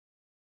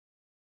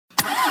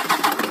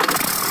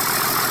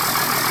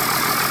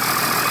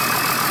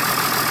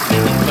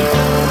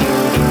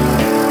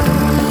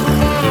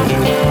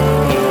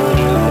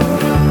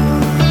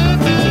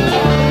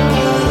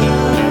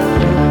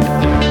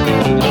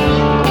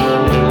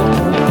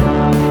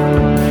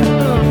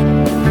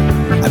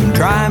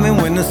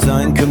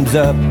comes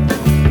up,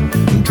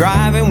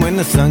 driving when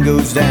the sun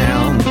goes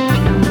down,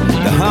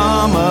 the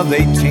hum of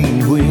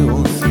 18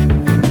 wheels,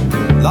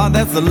 Lord,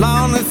 that's the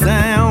lonely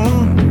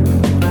sound.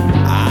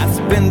 I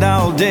spend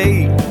all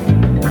day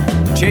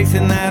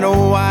chasing that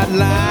old white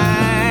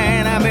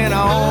line. I've been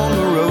on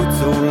the road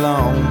so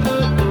long,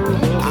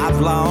 I've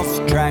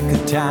lost track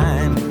of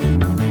time.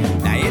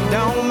 Now it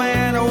don't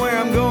matter where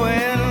I'm going,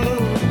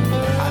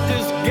 I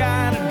just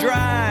gotta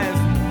drive.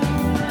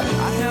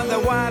 I have the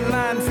white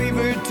line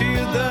fever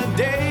till the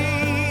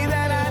day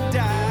that I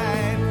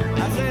die.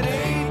 I said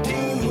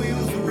 18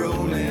 wheels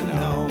rolling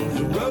on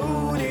the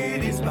road,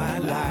 it is my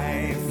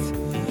life.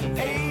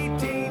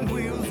 18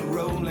 wheels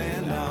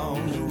rolling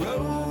on the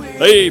road.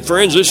 Hey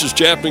friends, this is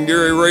Chaplain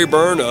Gary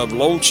Rayburn of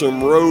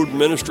Lonesome Road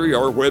Ministry.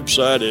 Our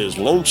website is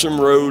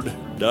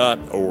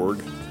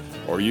lonesomeroad.org,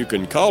 or you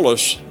can call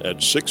us at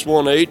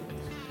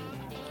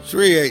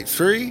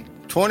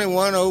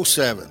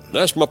 618-383-2107.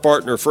 That's my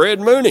partner, Fred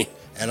Mooney.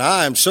 And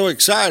I am so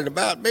excited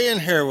about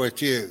being here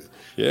with you.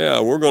 Yeah,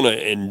 we're going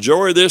to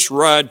enjoy this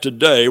ride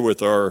today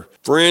with our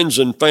friends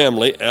and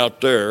family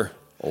out there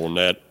on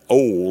that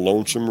old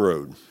lonesome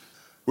road.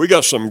 We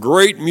got some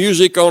great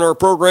music on our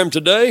program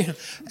today.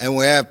 And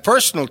we have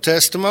personal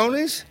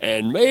testimonies.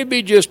 And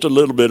maybe just a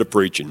little bit of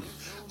preaching.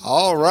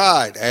 All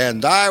right,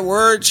 and thy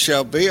word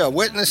shall be a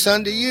witness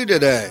unto you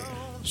today.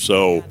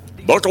 So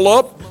buckle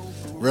up,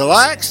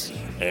 relax,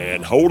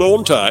 and hold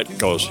on tight,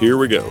 because here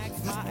we go.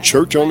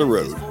 Church on the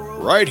Road,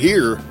 right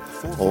here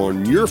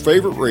on your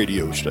favorite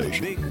radio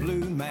station. Big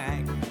Blue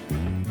Mac.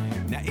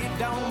 Now it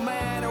don't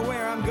matter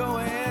where I'm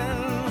going,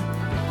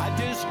 I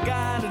just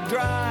gotta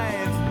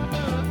drive.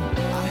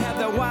 I have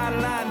the white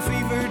line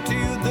fever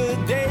till the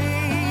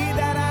day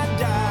that I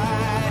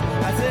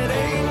die. I said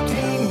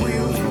 18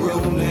 wheels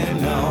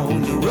rolling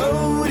on the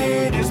road,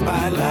 it is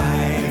my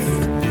life.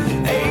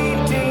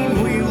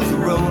 18 wheels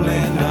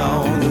rolling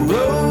on the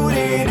road,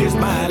 it is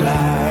my life.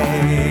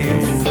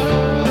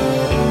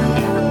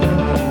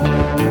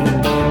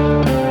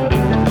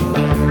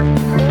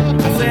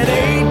 I said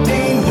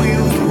 18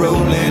 wheels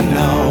rolling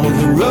on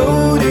the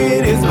road,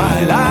 it is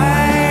my life.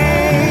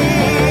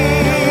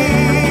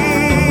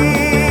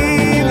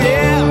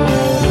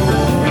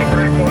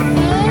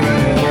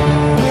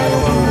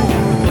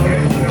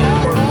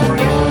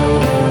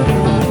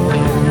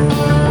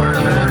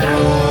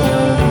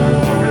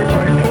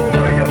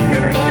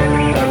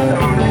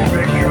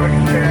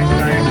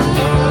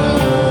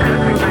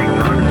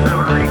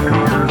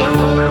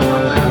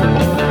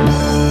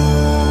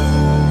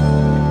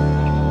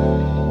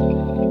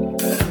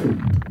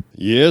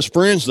 Yes,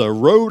 friends, the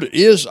road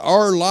is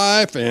our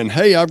life. And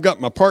hey, I've got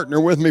my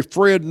partner with me,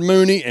 Fred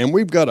Mooney, and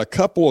we've got a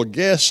couple of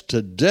guests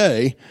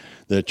today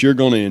that you're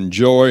going to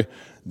enjoy.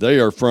 They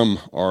are from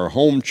our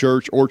home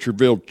church,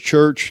 Orchardville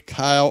Church,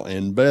 Kyle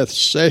and Beth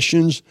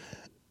Sessions.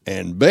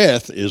 And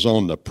Beth is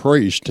on the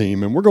praise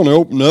team. And we're going to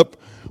open up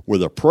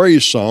with a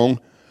praise song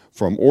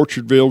from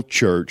Orchardville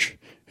Church.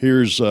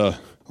 Here's our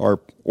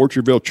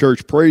Orchardville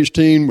Church praise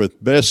team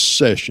with Beth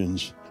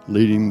Sessions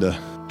leading the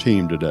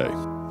team today.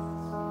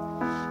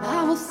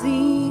 I will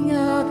sing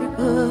of your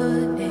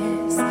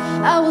goodness,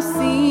 I will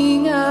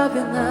sing of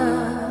your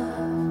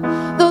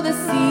love. Though the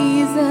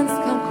seasons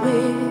come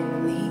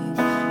quickly,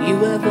 you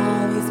have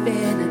always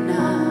been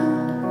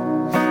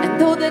enough.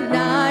 And though the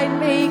night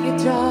may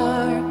get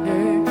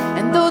darker,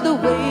 and though the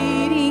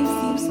waiting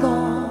seems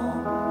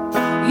long,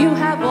 you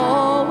have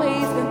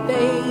always been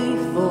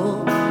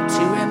faithful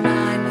to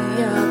remind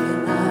me of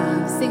your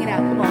love. Sing it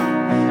out, come on.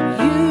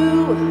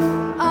 You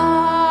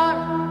are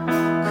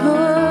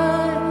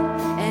good,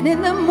 and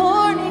in the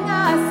morning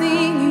I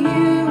sing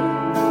you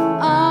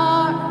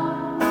are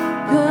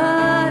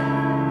good.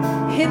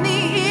 In the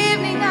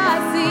evening I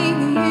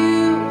sing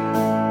you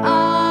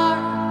are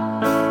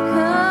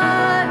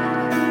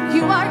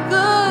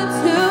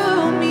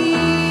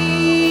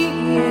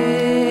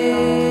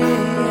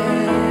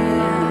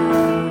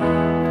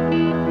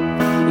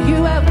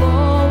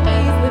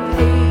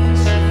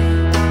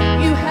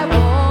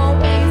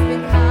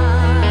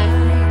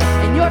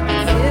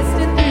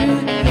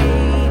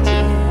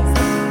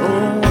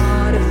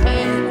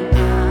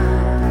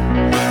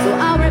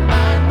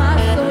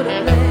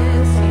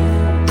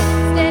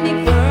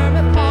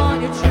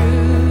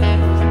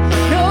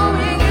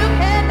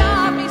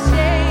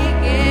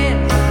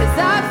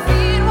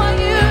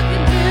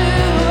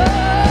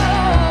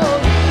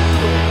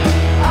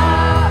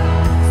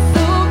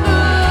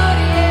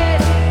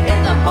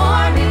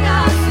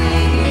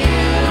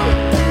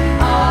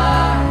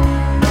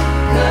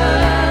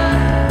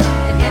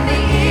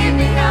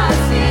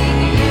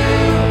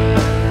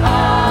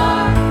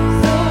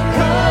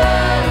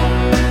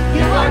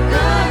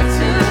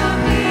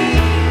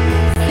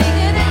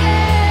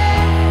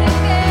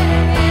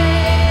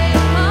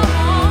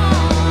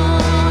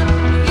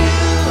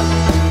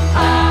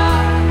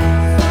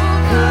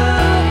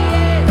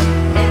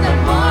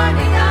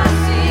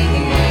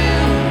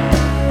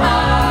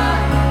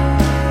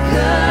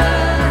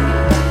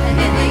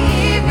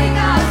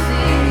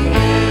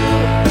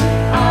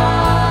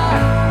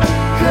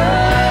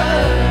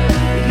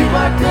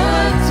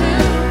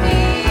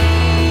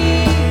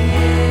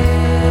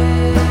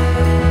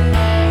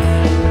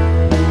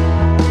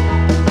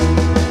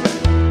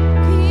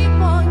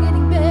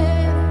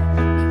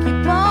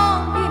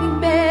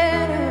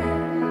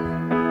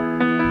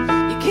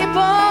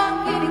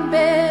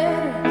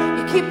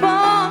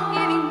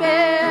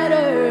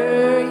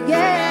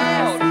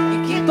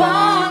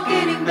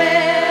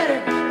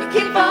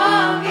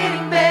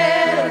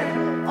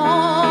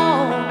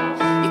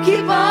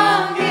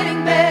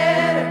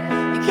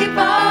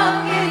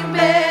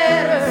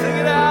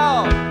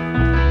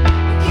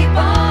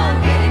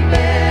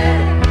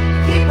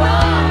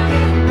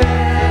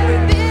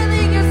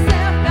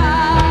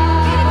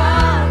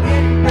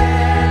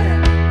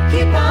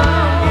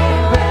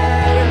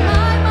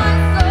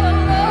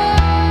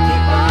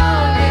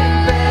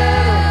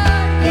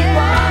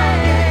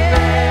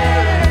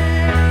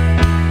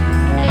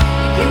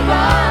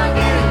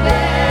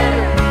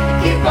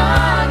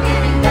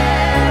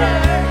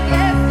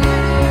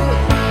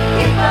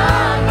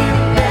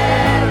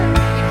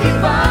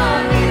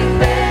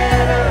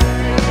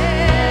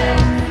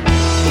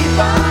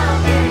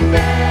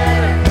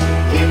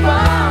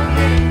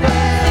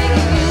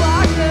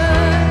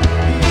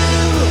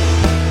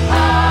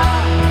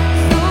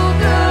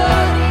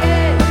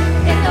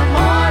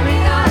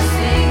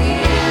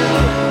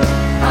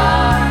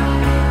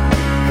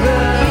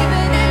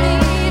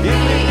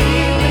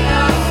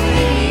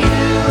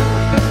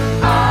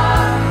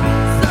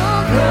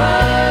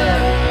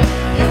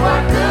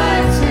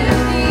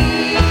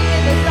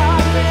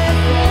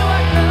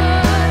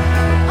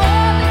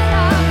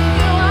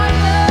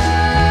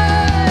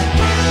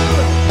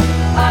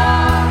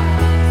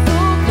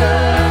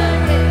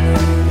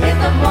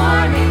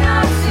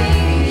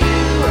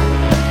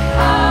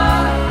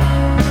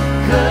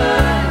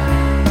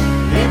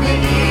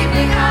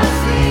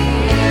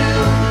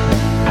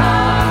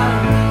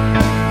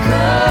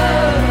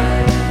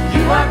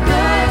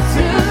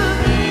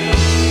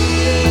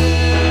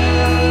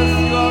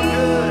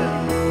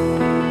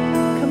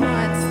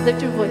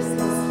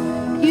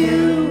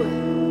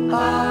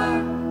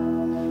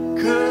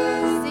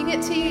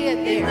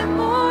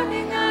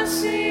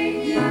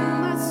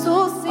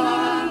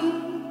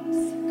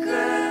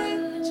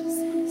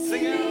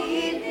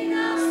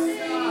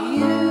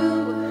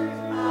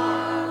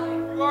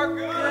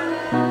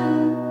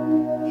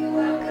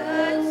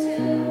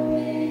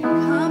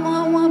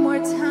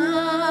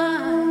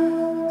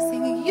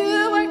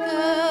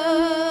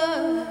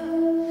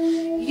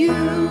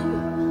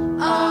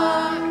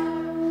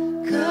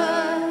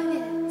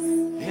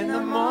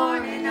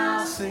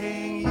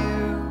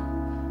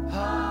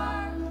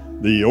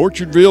The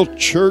Orchardville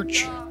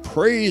Church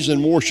praise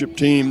and worship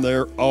team,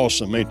 they're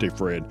awesome, ain't they,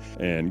 Fred?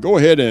 And go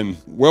ahead and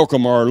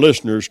welcome our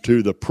listeners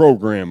to the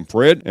program,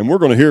 Fred. And we're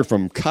going to hear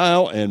from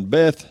Kyle and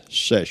Beth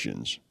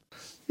Sessions.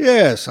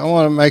 Yes, I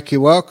want to make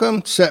you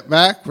welcome. Sit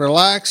back,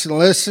 relax, and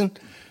listen.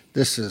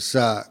 This is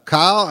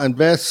Kyle and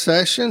Beth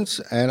Sessions,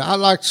 and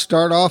I'd like to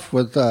start off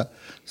with a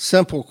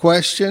simple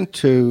question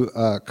to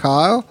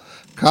Kyle.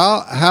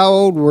 Kyle, how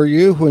old were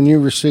you when you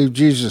received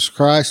Jesus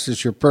Christ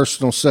as your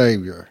personal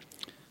Savior?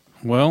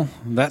 Well,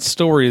 that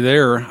story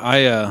there,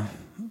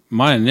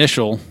 my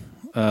initial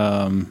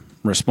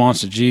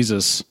response to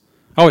Jesus,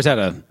 I always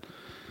had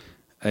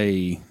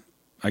a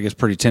I guess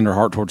pretty tender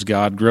heart towards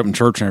God. Grew up in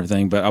church and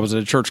everything, but I was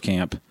at a church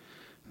camp.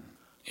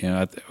 You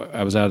know,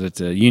 I was out at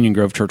the Union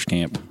Grove Church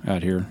Camp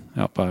out here,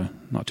 out by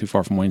not too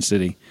far from Wayne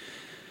City,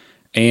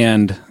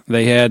 and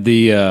they had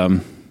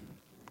the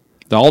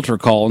altar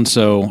call, and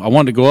so I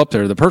wanted to go up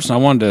there. The person I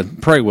wanted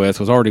to pray with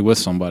was already with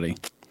somebody.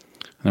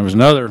 And there was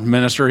another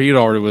minister, he'd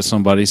already with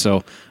somebody,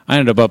 so I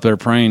ended up there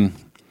praying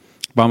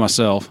by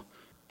myself.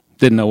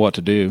 Didn't know what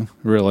to do,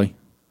 really.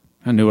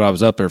 I knew what I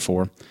was up there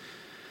for.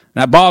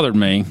 That bothered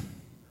me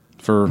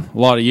for a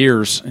lot of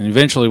years, and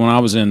eventually when I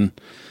was in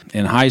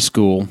high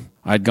school,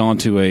 I'd gone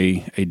to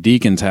a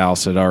deacon's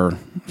house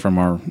from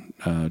our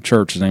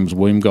church. His name was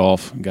William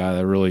Goff, a guy that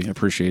I really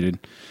appreciated.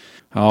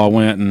 I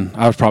went, and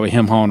I was probably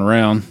him-hawing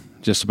around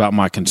just about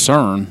my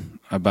concern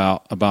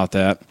about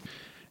that.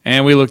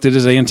 And we looked at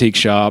his antique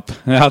shop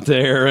out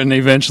there, and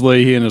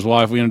eventually he and his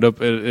wife, we ended up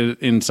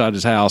inside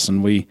his house,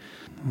 and I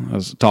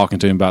was talking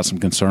to him about some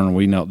concern, and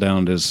we knelt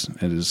down at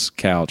his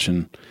couch,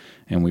 and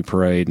we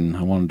prayed, and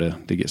I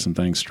wanted to get some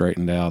things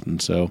straightened out.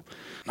 And so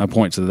my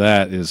point to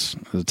that is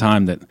the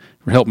time that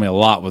helped me a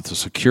lot with the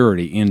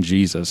security in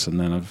Jesus, and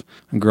then I've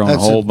grown a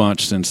whole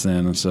bunch since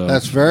then. And so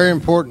that's very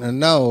important to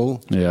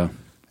know. Yeah.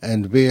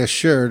 And to be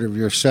assured of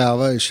your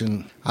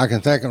salvation. I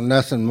can think of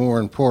nothing more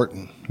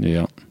important.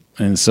 Yeah.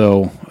 And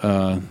so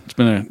it's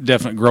been a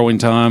definite growing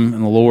time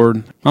in the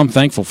Lord. I'm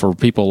thankful for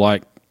people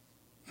like,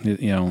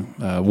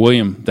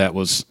 William that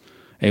was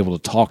able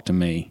to talk to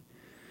me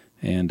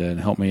and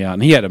help me out.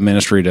 And he had a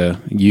ministry to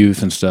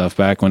youth and stuff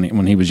back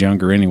when he was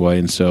younger anyway.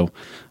 And so,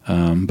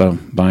 but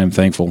I'm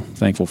thankful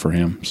for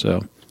him.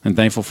 So, and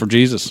thankful for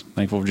Jesus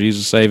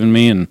saving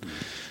me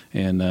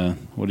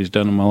and what he's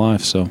done in my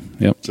life. So,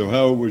 yep. So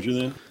how old was you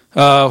then?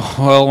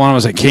 Well, when I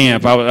was at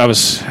camp, I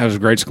was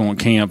grade school at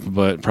camp,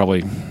 but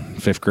probably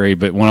 5th grade.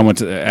 But when I went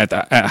to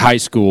at high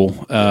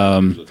school,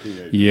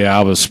 yeah,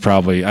 I was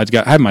probably I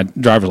had my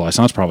driver's license.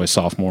 I was probably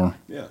sophomore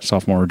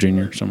or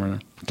junior, somewhere there.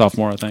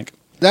 Sophomore, I think.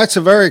 That's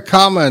a very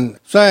common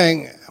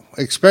thing,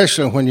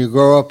 especially when you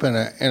grow up in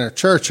a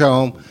church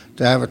home,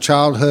 to have a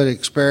childhood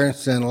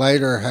experience and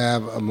later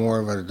have a more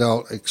of an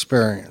adult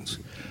experience.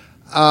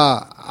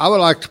 I would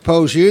like to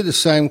pose you the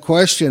same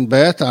question,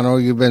 Beth. I know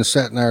you've been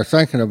sitting there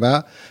thinking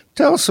about.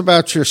 Tell us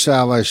about your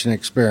salvation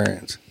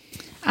experience.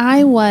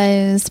 I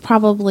was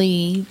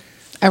probably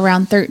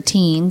around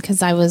 13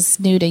 because I was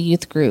new to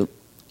youth group,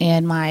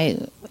 and my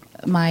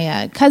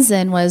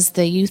cousin was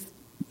the youth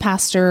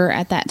pastor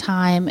at that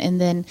time,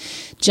 and then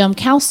Jim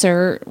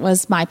Kauser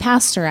was my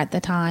pastor at the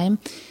time.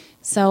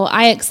 So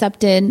I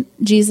accepted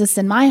Jesus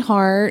in my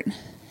heart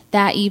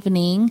that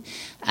evening.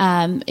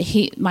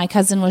 My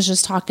cousin was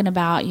just talking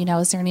about,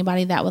 is there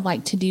anybody that would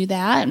like to do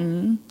that?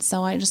 And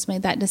so I just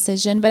made that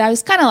decision. But I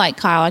was kind of like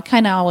Kyle. I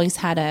kind of always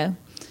had a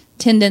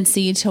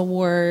tendency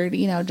toward,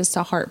 just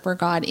a heart for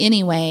God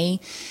anyway.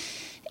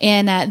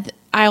 And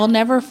I'll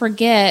never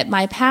forget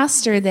my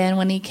pastor then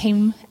when he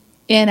came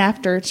in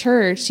after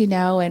church,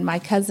 and my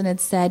cousin had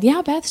said,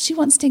 yeah, Beth, she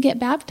wants to get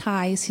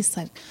baptized. He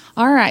said,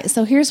 all right,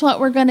 so here's what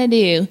we're going to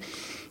do.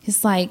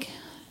 He's like,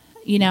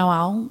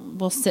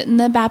 we'll sit in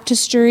the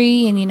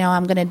baptistry and,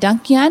 I'm going to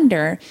dunk you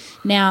under.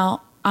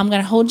 Now, I'm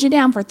going to hold you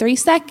down for 3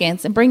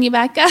 seconds and bring you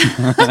back up.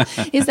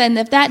 He said, and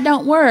if that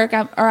don't work,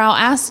 I'll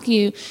ask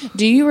you,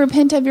 do you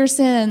repent of your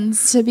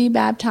sins to be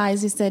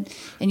baptized? He said,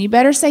 and you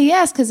better say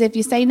yes, because if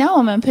you say no,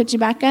 I'm going to put you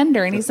back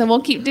under. And he said,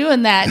 we'll keep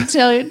doing that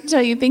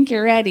until you think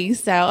you're ready.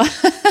 So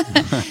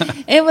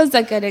it was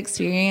a good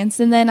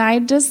experience. And then I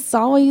just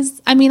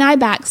I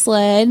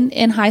backslid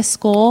in high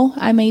school.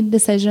 I made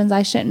decisions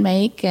I shouldn't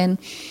make.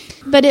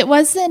 But it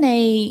wasn't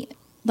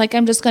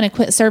I'm just going to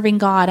quit serving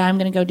God. I'm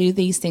going to go do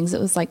these things. It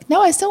was like,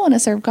 no, I still want to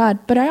serve God,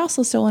 but I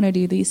also still want to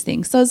do these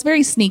things. So it's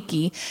very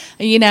sneaky.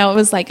 It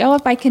was like,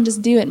 if I can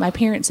just do it, my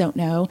parents don't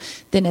know,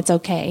 then it's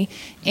okay.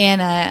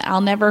 And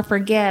I'll never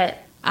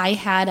forget, I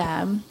had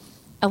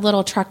a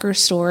little trucker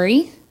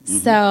story. Mm-hmm.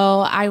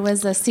 So I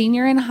was a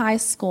senior in high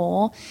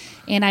school,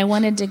 and I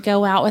wanted to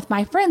go out with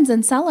my friends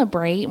and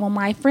celebrate. Well,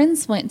 my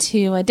friends went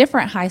to a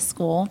different high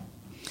school.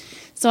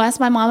 So I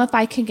asked my mom if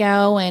I could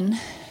go, and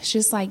she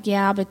was like,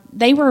 yeah, but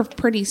they were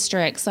pretty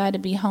strict, so I had to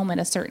be home at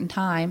a certain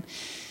time.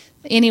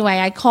 Anyway,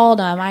 I called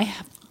them. I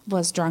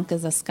was drunk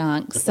as a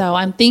skunk, so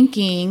I'm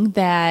thinking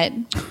that,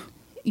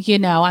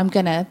 I'm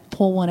going to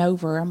pull one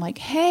over. I'm like,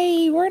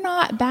 hey, we're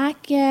not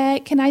back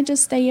yet. Can I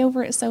just stay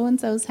over at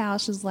so-and-so's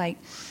house? She's like,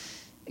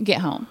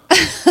 get home.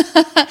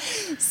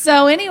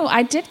 So anyway,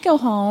 I did go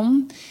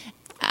home.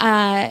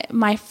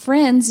 My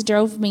friends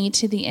drove me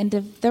to the end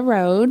of the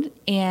road,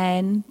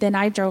 and then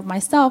I drove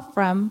myself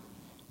from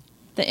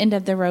the end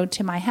of the road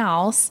to my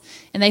house,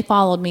 and they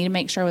followed me to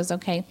make sure it was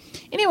okay.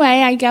 Anyway,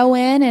 I go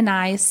in and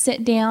I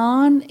sit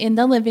down in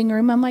the living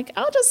room. I'm like,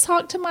 I'll just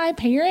talk to my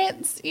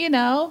parents,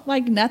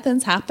 like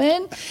nothing's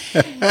happened.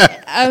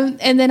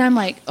 And then I'm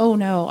like, oh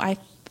no, I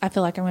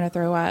feel like I'm going to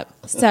throw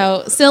up.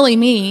 So silly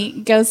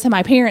me goes to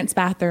my parents'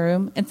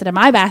 bathroom instead of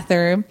my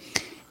bathroom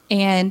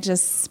and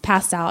just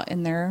passed out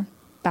in their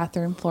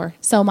bathroom floor.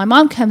 So my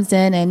mom comes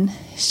in and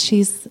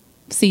she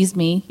sees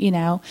me,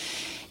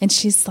 and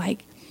she's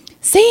like,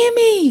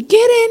 Sammy,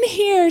 get in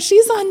here.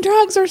 She's on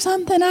drugs or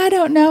something. I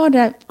don't know. And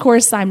of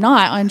course, I'm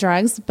not on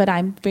drugs, but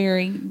I'm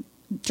very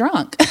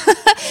drunk.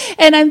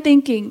 And I'm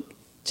thinking,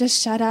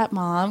 just shut up,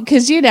 Mom.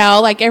 Because,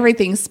 like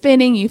everything's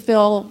spinning. You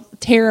feel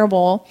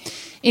terrible.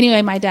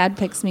 Anyway, my dad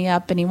picks me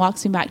up and he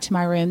walks me back to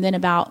my room. Then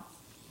about,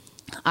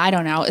 I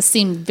don't know, it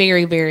seemed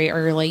very, very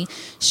early.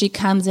 She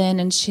comes in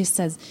and she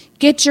says,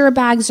 get your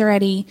bags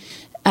ready.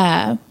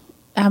 I'm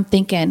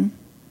thinking,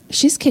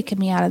 she's kicking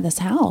me out of this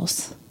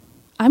house.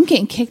 I'm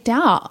getting kicked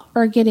out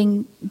for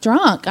getting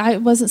drunk. I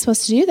wasn't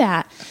supposed to do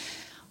that.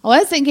 I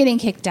wasn't getting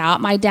kicked out.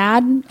 My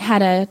dad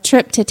had a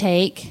trip to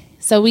take.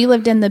 So we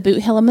lived in the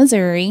Boot Hill of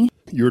Missouri.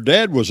 Your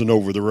dad was an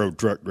over-the-road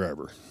truck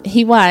driver.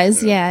 He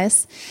was,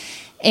 yes.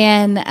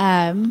 And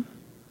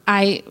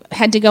I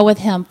had to go with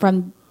him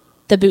from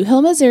the Boot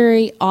Hill,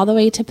 Missouri, all the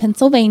way to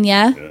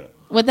Pennsylvania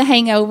with a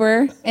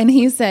hangover. And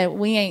he said,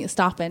 we ain't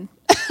stopping.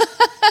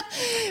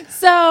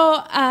 So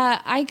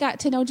I got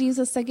to know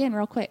Jesus again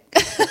real quick.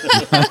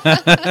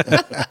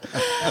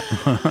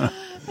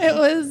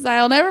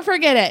 I'll never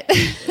forget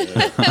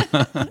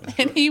it.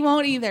 And he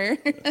won't either.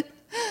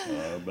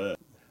 I bet.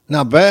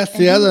 Now, Beth,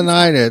 the other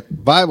night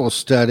at Bible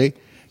study,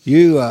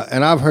 you,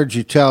 and I've heard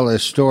you tell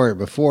this story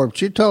before,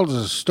 but you told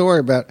us a story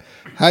about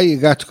how you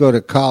got to go to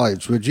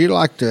college. Would you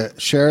like to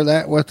share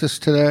that with us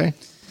today?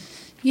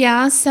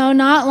 Yeah, so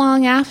not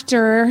long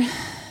after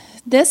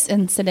this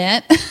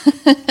incident,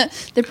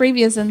 the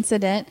previous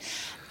incident,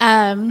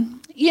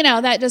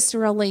 that just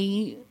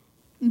really,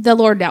 the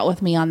Lord dealt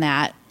with me on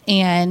that.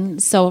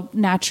 And so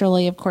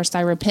naturally, of course,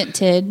 I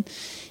repented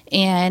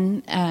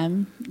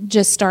and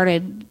just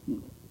started,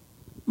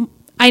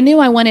 I knew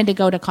I wanted to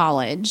go to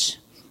college.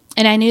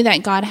 And I knew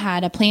that God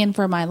had a plan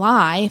for my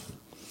life,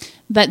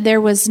 but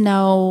there was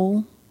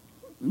no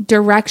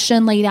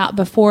direction laid out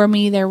before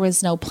me. There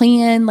was no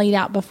plan laid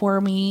out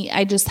before me.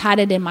 I just had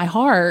it in my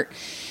heart.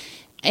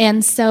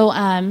 And so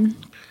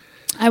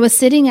I was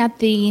sitting at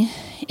the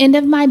end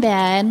of my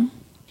bed,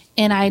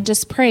 and I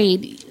just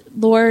prayed,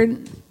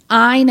 Lord,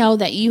 I know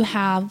that you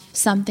have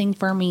something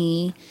for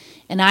me,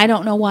 and I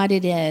don't know what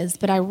it is,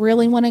 but I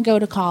really want to go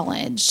to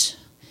college.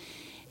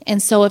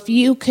 And so if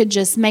you could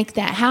just make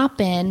that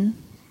happen,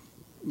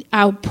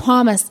 I would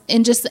promise,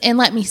 and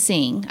let me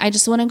sing. I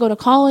just want to go to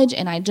college,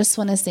 and I just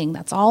want to sing.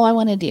 That's all I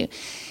want to do.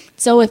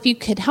 So if you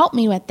could help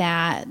me with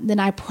that, then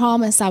I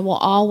promise I will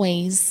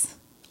always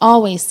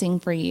sing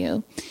for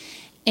you.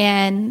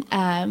 And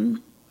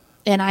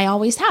I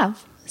always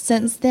have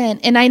since then.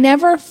 And I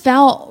never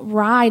felt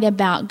right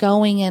about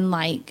going in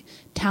like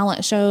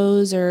talent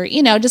shows or,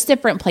 just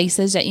different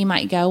places that you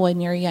might go when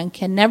you're a young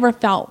kid. Never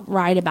felt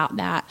right about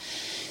that.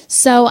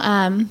 So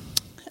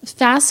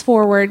fast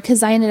forward,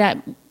 because I ended up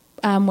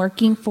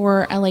working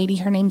for a lady,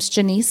 her name's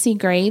Janice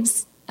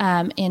Seagraves,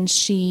 and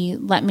she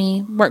let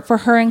me work for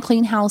her and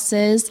clean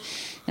houses,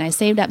 and I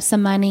saved up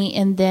some money.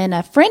 And then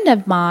a friend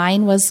of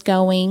mine was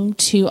going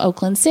to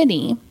Oakland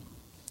City,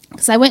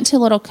 because I went to a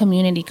little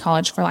community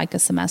college for like a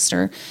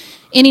semester.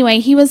 Anyway,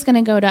 he was going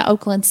to go to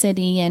Oakland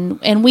City,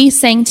 and we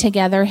sang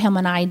together, him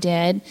and I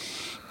did.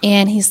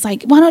 And he's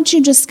like, why don't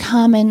you just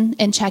come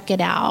and check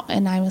it out?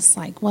 And I was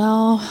like,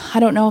 well,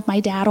 I don't know if my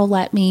dad will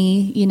let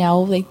me,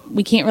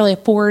 we can't really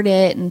afford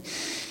it. And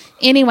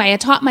anyway, I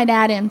talked my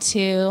dad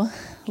into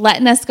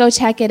letting us go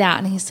check it out.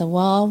 And he said,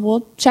 well,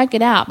 we'll check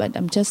it out, but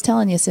I'm just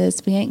telling you,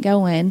 sis, we ain't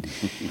going.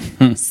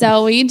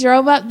 So we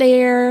drove up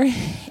there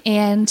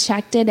and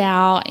checked it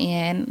out,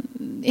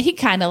 and he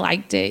kind of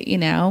liked it,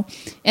 and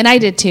I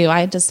did too.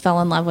 I just fell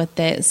in love with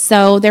it.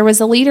 So there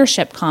was a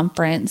leadership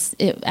conference.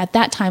 It, at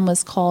that time,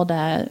 was called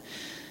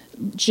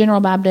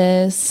General I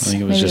Baptist.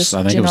 think it was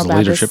the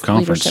leadership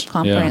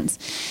conference.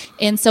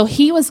 Yeah. And so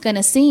he was going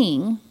to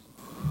sing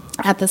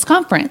at this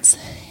conference,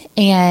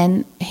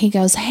 and he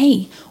goes,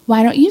 "Hey,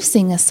 why don't you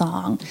sing a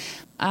song?"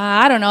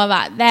 I don't know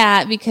about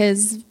that,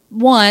 because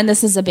one,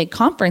 this is a big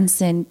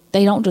conference and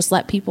they don't just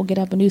let people get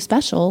up and do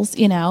specials,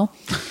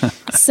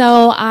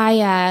 So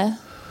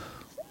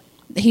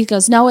he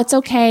goes, no, it's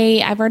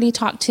okay. I've already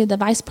talked to the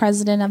vice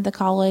president of the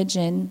college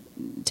and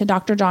to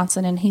Dr.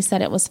 Johnson, and he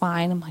said it was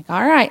fine. I'm like,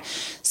 all right.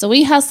 So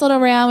we hustled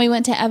around. We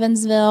went to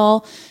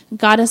Evansville,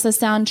 got us a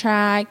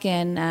soundtrack,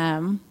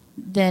 and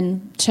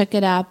then took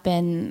it up,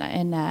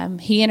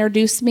 and he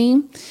introduced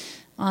me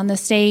on the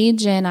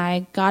stage, and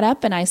I got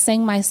up and I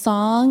sang my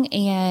song,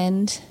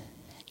 and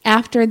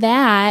after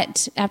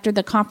that, after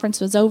the conference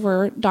was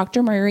over,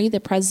 Dr. Murray, the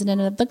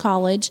president of the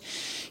college,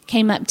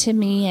 came up to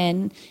me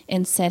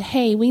and said,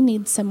 hey, we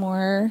need some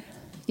more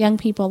young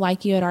people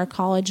like you at our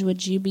college.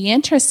 Would you be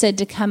interested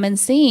to come and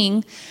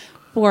sing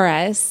for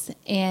us?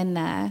 And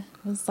I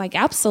was like,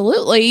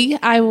 absolutely,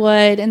 I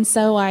would. And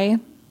so I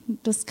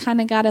just kind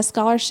of got a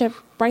scholarship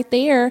right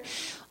there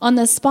on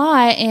the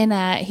spot. And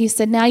he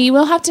said, now you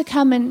will have to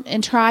come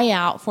and try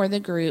out for the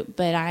group,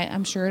 but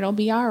I'm sure it'll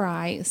be all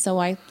right.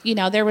 So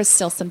there was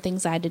still some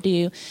things I had to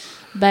do,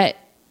 but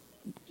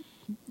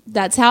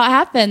that's how it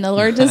happened. The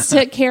Lord just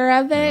took care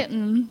of it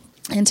and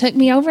took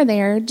me over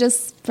there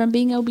just from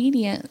being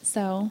obedient.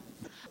 So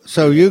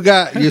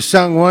you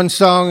sung one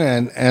song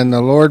and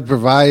the Lord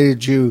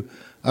provided you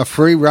a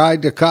free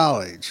ride to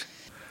college.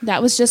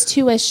 That was just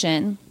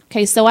tuition.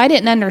 Okay, so I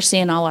didn't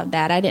understand all of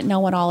that. I didn't know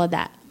what all of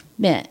that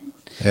meant.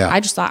 Yeah. I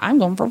just thought, I'm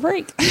going for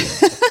free.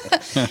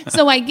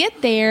 So I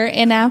get there,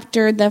 and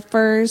after the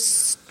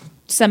first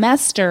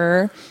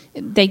semester,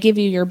 they give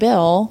you your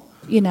bill,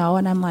 and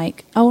I'm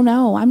like, oh,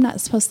 no, I'm not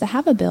supposed to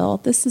have a bill.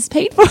 This is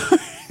paid for.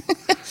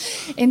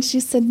 And she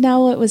said,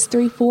 no, it was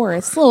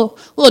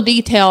 3/4. Little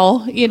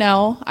detail,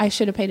 I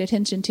should have paid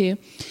attention to.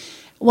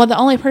 Well, the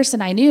only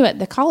person I knew at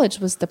the college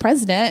was the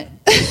president.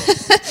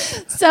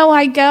 So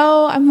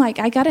I'm like,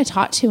 I got to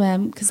talk to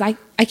him because I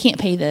can't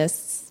pay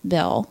this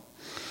bill,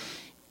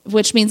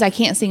 which means I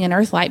can't sing in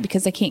Earthlight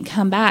because I can't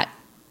come back,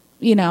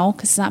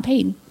 because it's not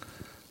paid.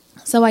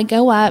 So I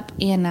go up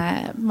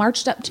and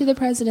marched up to the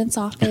president's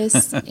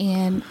office,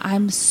 and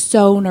I'm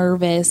so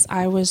nervous.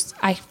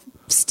 I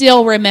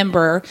still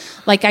remember,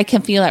 like I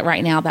can feel it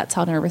right now. That's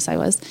how nervous I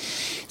was.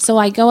 So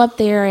I go up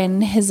there,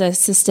 and his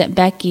assistant,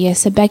 Becky, I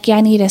said, Becky,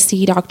 I need to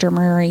see Dr.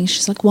 Murray.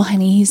 She's like, well,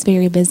 honey, he's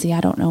very busy.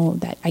 I don't know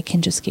that I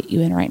can just get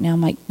you in right now.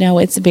 I'm like, no,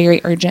 it's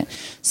very urgent.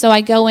 So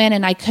I go in,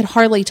 and I could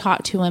hardly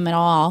talk to him at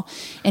all.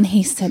 And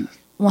he said,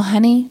 well,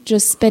 honey,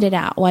 just spit it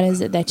out. What is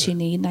it that you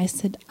need? And I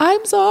said,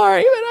 I'm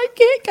sorry, but I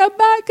can't come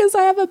back because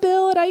I have a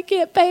bill and I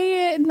can't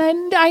pay it. And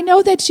then I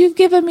know that you've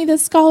given me the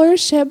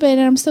scholarship, and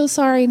I'm so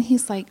sorry. And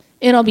he's like,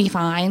 it'll be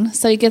fine.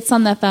 So he gets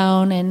on the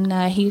phone,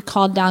 and he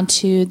called down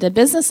to the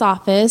business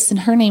office,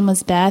 and her name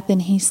was Beth.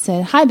 And he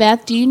said, hi,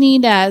 Beth, do you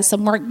need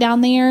some work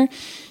down there?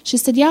 She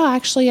said, yeah,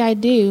 actually I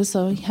do.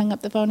 So he hung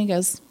up the phone. He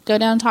goes, go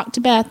down and talk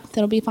to Beth.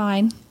 It'll be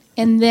fine.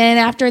 And then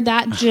after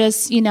that,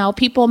 just,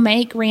 people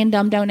make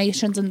random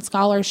donations and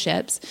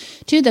scholarships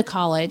to the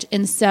college.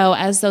 And so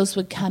as those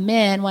would come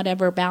in,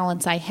 whatever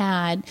balance I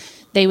had,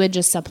 they would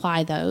just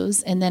supply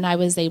those. And then I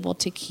was able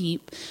to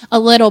keep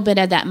a little bit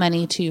of that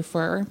money too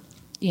for,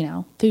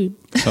 food.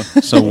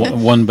 So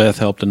one Beth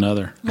helped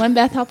another. One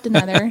Beth helped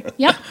another.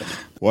 Yep.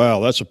 Wow,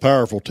 that's a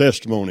powerful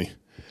testimony.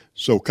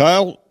 So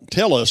Kyle,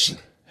 tell us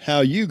how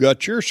you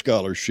got your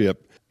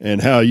scholarship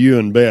and how you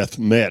and Beth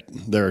met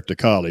there at the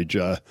college.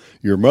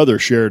 Your mother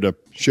shared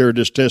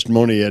this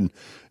testimony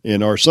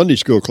in our Sunday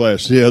school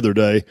class the other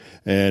day,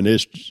 and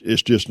it's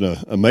just an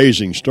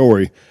amazing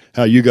story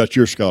how you got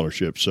your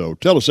scholarship. So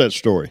tell us that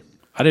story.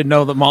 I didn't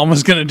know that Mom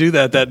was going to do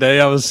that day.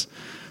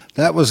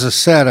 That was a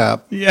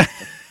setup. Yeah.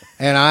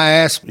 And I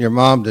asked your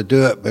mom to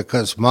do it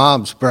because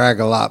moms brag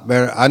a lot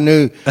better. I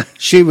knew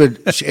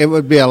it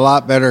would be a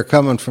lot better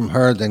coming from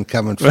her than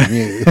coming from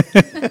you.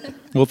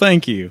 Well,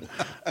 thank you.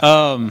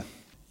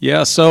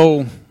 Yeah,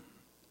 so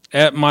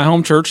at my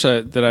home church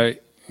that I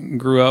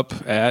grew up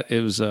at,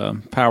 it was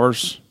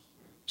Powers.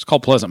 It's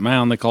called Pleasant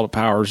Mound. They call it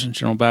Powers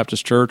General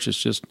Baptist Church.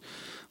 It's just a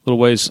little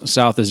ways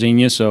south of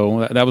Xenia.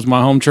 So that was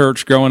my home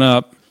church growing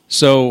up.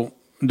 So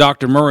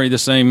Dr. Murray, the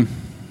same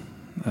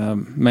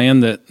man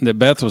that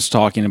Beth was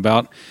talking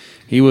about,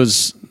 he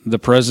was the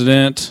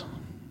president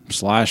 /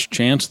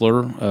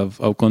 chancellor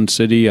of Oakland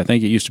City. I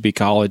think it used to be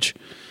college.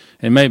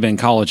 It may have been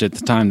college at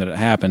the time that it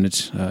happened.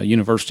 It's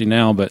university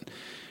now, but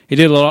he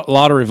did a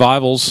lot of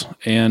revivals,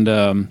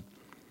 and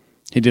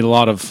he did a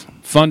lot of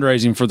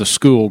fundraising for the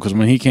school, because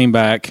when he came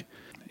back,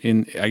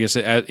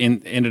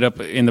 ended up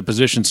in the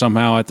position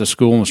somehow at the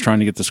school and was trying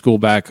to get the school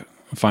back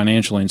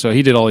financially. And so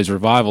he did all these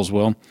revivals.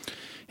 Well,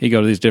 he'd go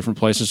to these different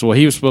places. Well,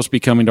 he was supposed to be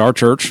coming to our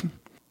church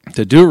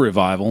to do a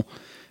revival,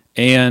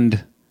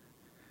 and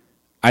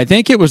I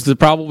think it was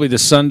probably the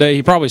Sunday.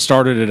 He probably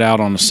started it out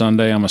on a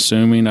Sunday, I'm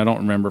assuming. I don't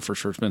remember for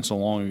sure. It's been so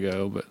long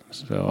ago. But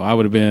so I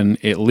would have been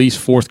at least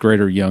fourth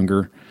grade or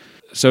younger.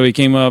 So he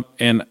came up,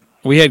 and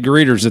we had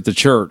greeters at the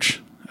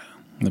church.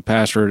 The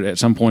pastor at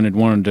some point had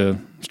wanted to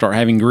start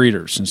having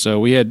greeters. And so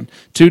we had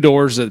two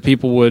doors that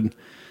people would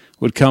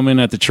come in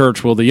at the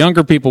church. Well, the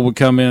younger people would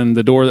come in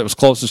the door that was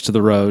closest to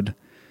the road,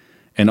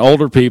 and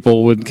older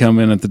people would come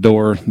in at the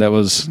door that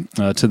was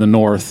to the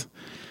north.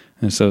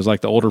 And so it was like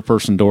the older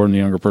person door and the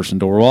younger person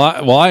door.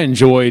 Well, I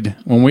enjoyed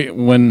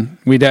when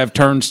we'd have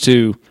turns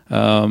to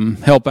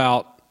help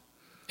out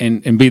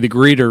and be the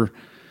greeter.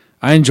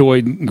 I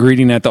enjoyed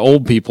greeting at the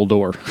old people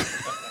door,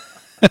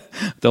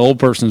 the old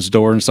person's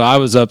door. And so I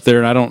was up there,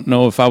 and I don't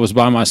know if I was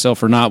by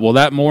myself or not. Well,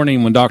 that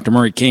morning when Dr.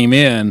 Murray came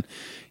in,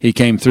 he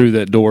came through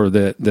that door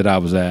that I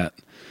was at.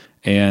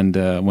 And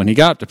when he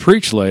got to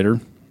preach later,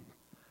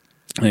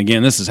 And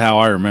again, this is how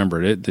I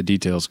remembered it. The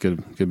details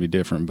could be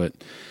different. But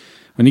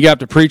when he got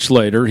to preach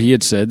later, he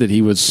had said that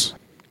he was,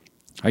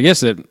 I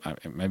guess that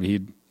maybe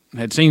he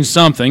had seen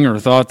something or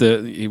thought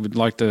that he would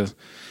like to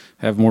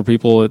have more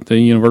people at the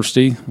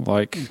university,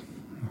 like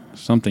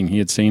something he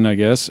had seen, I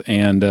guess.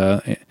 And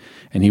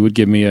he would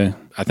give me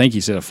I think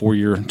he said a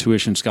 4-year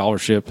tuition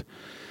scholarship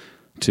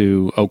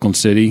to Oakland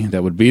City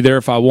that would be there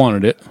if I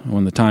wanted it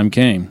when the time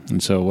came.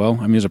 And so, well,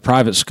 I mean, it was a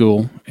private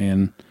school,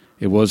 and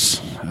it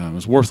was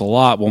worth a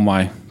lot. Well,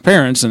 my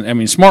parents, and I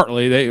mean,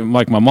 smartly, they,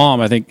 like my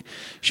mom, I think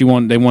they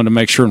wanted to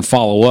make sure and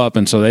follow up,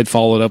 and so they'd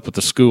followed up with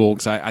the school,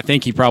 because I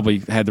think he probably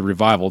had the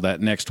revival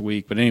that next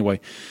week. But anyway,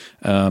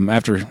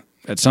 after,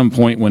 at some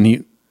point when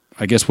he,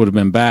 I guess, would have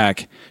been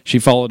back, she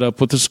followed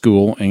up with the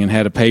school and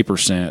had a paper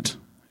sent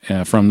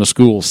from the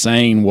school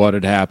saying what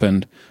had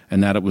happened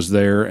and that it was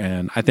there,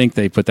 and I think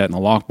they put that in the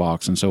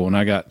lockbox. And so when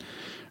I got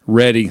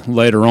ready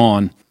later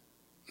on,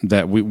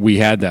 that we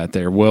had that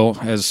there. Well,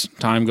 as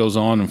time goes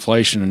on,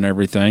 inflation and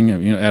everything,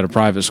 you know, at a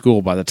private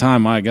school, by the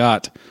time I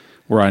got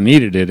where I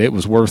needed it, it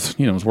was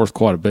worth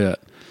quite a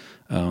bit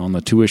on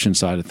the tuition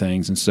side of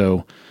things. And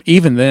so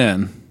even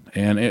then,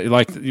 and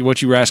like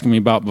what you were asking me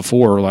about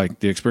before, like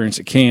the experience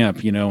at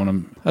camp, you know,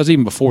 and I was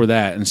even before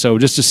that. And so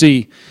just to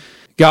see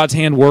God's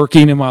hand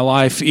working in my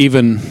life,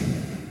 even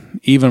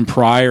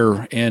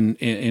prior and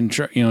in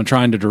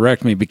trying to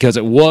direct me, because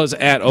it was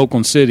at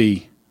Oakland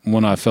City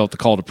when I felt the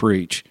call to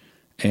preach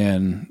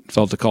and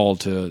felt the call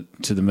to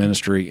the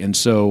ministry. And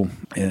so,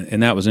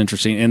 and that was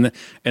interesting.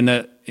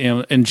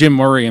 And Jim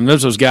Murray, and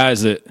those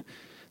guys that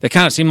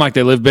kind of seemed like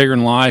they lived bigger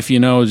in life, you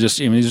know, he's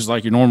just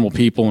like your normal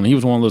people. And he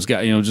was one of those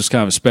guys, you know, just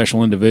kind of a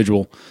special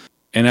individual.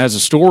 And as the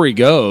story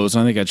goes,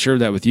 I think I'd shared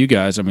that with you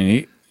guys. I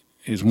mean,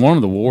 he's one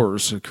of the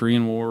wars, the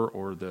Korean War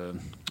or the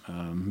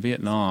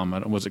Vietnam,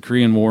 was it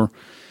Korean War,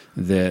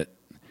 that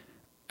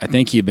I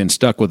think he had been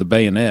stuck with a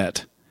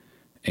bayonet,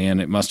 and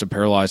it must have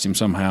paralyzed him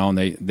somehow.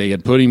 And they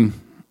had put him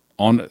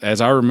on, as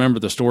I remember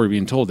the story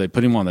being told, they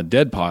put him on the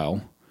dead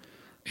pile.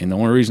 And the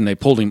only reason they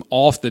pulled him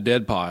off the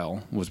dead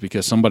pile was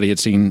because somebody had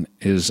seen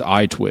his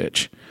eye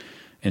twitch.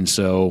 And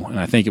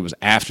I think it was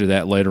after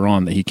that later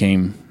on that he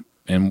came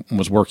and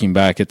was working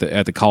back at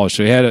the college.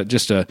 So he had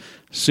just a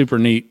super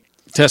neat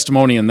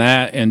testimony in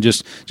that, and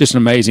just an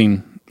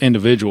amazing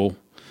individual,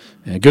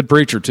 and a good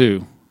preacher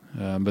too.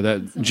 But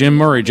that so Jim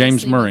Murray,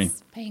 James Murray,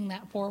 paying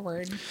that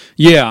forward.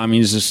 Yeah, I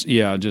mean, it's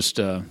just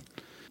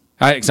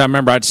I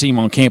remember I'd see him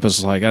on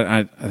campus. Like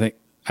I think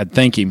I'd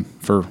thank him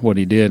for what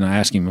he did, and I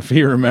asked him if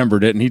he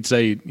remembered it, and he'd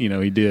say, you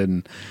know, he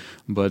did.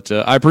 But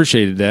I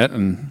appreciated that,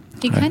 and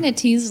he kind of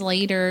teased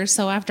later.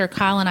 So after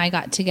Kyle and I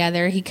got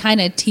together, he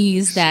kind of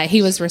teased that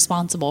he was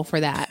responsible for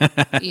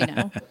that, you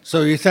know.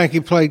 So you think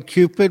he played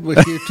Cupid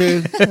with you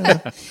too?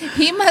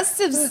 He must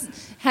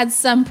have had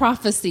some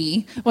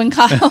prophecy when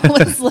Kyle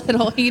was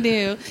little. He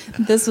knew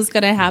this was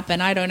going to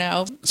happen. I don't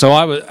know. So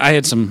I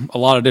had a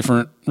lot of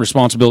different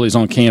responsibilities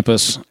on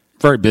campus.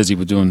 Very busy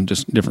with doing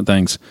just different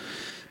things,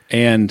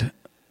 and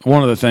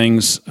one of the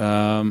things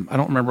I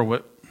don't remember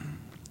what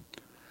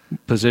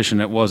position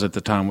it was at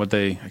the time. I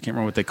can't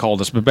remember what they called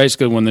us, but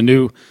basically when the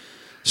new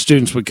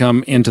students would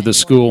come into the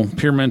school,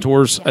 peer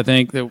mentors, I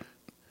think that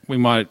we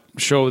might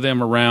show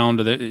them around,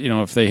 you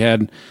know, if they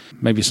had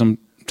maybe some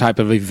type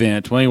of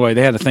event. Well, anyway,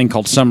 they had a thing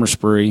called Summer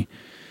Spree,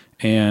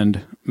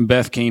 and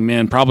Beth came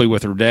in probably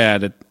with her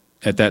dad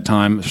at that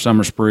time,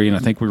 Summer Spree, and I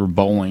think we were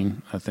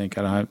bowling. I think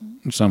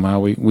somehow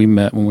we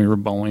met when we were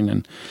bowling,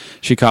 and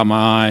she caught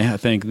my eye, I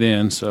think,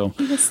 then. So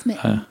he was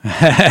smitten.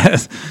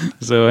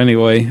 So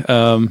anyway,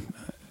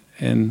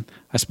 and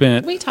I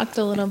spent. We talked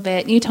a little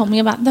bit. You told me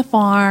about the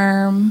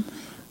farm,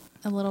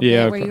 a little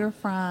bit where you were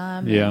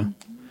from. Yeah.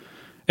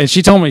 And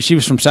she told me she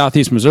was from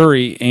Southeast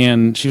Missouri,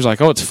 and she was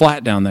like, "Oh, it's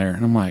flat down there."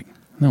 And I'm like,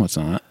 "No, it's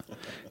not,"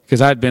 because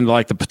I'd been to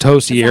like the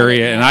Potosi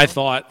area, and I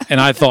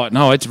thought,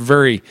 no, it's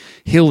very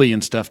hilly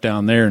and stuff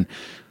down there. And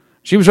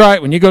she was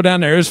right. When you go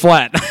down there, it's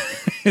flat.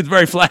 It's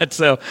very flat.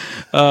 So,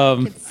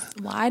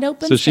 it's wide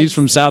open. So she's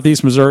from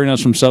Southeast Missouri, and I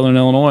was from Southern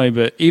Illinois.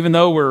 But even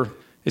though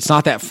it's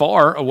not that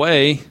far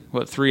away,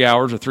 3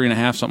 hours or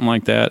 3.5, something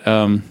like that.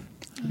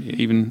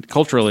 Even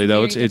culturally,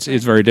 though, it's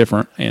very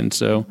different. And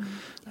so,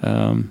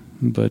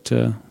 but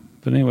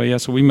anyway, yeah.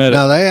 So we met.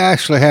 Now they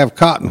actually have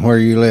cotton where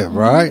you live,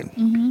 right?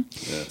 Mm-hmm.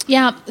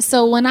 Yeah.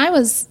 So when I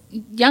was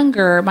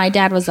younger, my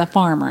dad was a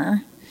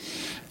farmer,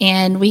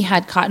 and we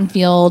had cotton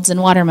fields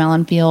and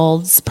watermelon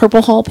fields,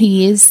 purple hull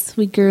peas.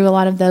 We grew a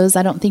lot of those.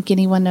 I don't think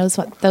anyone knows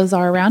what those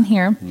are around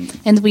here.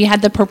 And we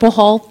had the Purple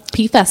Hull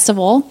Pea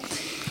Festival.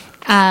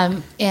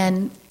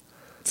 And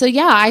so,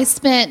 yeah, I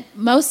spent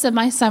most of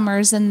my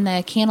summers in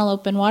the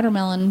cantaloupe and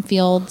watermelon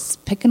fields,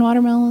 picking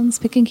watermelons,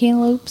 picking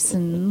cantaloupes,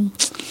 and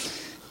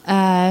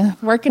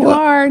working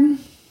hard.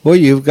 Well,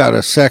 you've got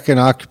a second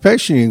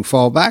occupation you can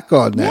fall back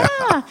on now.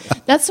 Yeah,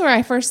 that's where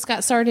I first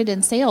got started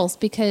in sales,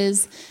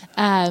 because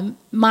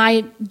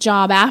my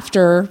job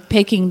after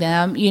picking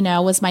them, you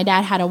know, was my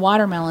dad had a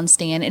watermelon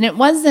stand, and it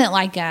wasn't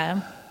like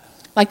a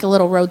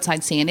little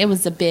roadside stand. It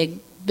was a big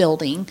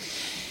building.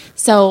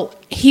 So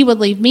he would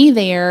leave me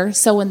there.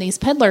 So when these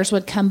peddlers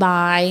would come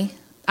by,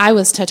 I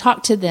was to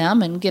talk to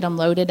them and get them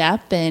loaded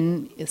up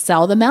and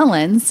sell the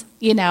melons,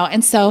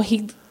 And so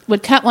he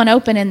would cut one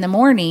open in the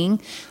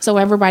morning so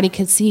everybody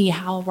could see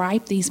how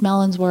ripe these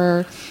melons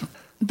were.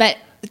 But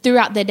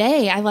throughout the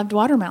day, I loved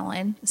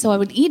watermelon, so I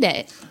would eat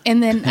it.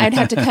 And then I'd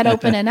have to cut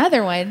open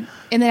another one,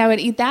 and then I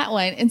would eat that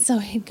one. And so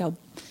he'd go,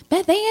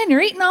 Beth Ann,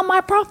 you're eating all my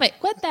profit.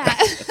 Quit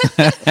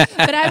that.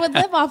 But I would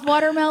live off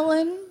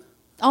watermelon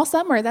all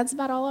summer. That's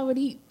about all I would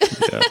eat.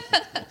 Yeah.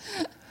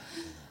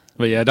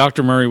 But yeah,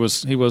 Dr. Murray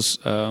was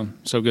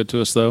so good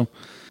to us, though.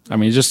 I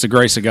mean, just the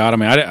grace of God. I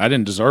mean, I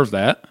didn't deserve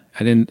that.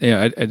 I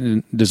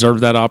didn't deserve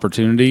that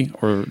opportunity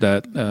or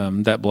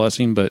that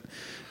blessing, but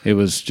it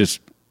was just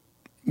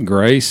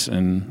grace,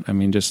 and I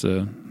mean, just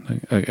a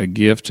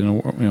gift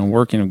and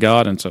working of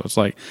God. And so it's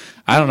like,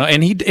 I don't know.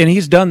 And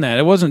he's done that.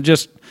 It wasn't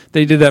just that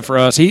he did that for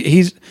us.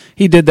 He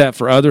did that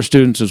for other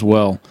students as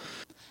well.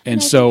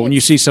 And so when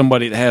you see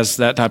somebody that has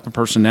that type of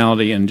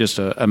personality and just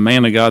a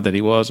man of God that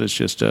he was, it's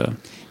just and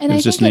I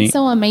think it's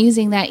so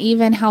amazing that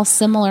even how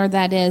similar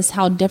that is,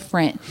 how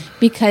different,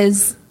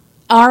 because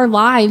our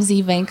lives,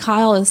 even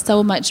Kyle is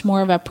so much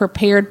more of a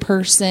prepared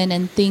person,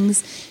 and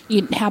things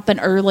happen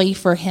early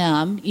for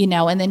him,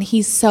 and then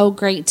he's so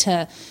great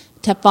to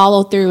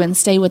follow through and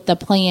stay with the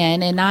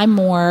plan. And I'm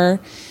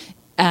more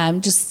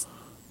just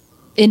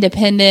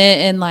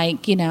independent and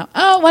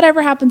oh,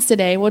 whatever happens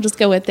today, we'll just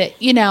go with it,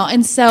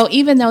 And so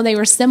even though they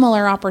were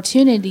similar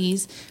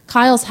opportunities,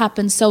 Kyle's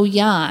happened so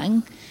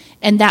young,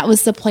 and that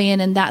was the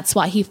plan, and that's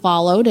what he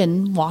followed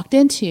and walked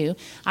into.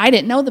 I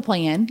didn't know the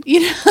plan,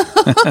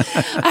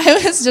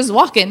 I was just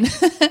walking.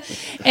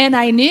 And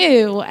I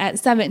knew at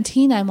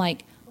 17, I'm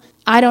like,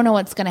 I don't know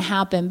what's going to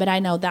happen, but I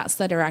know that's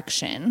the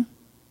direction.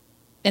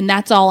 And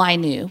that's all I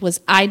knew,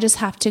 was I just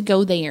have to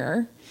go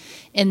there.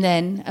 And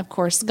then, of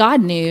course,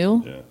 God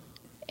knew. Yeah.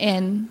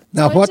 And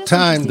now, so what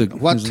time? The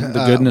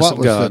goodness what of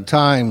was God. the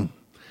time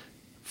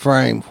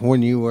frame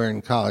when you were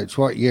in college?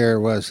 What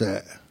year was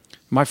that?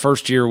 My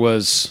first year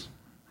was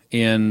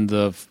in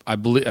I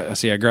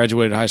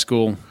graduated high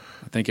school.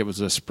 I think it was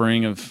the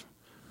spring of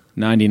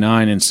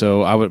 '99, and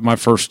so my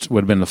first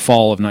would have been the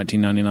fall of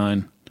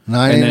 1999.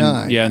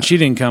 99. And she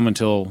didn't come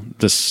until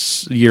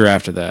this year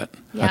after that.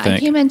 Yeah, I think. I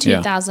came in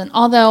 2000. Yeah.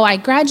 Although I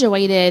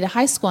graduated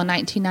high school in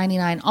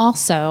 1999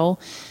 also,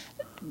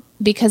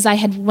 because I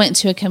had went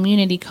to a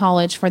community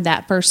college for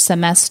that first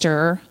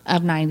semester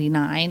of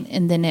 99,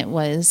 and then it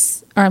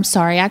was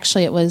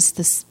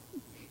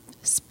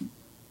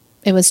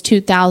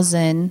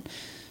 2000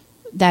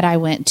 that I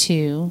went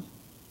to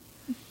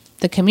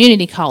the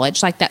community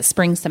college, like that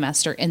spring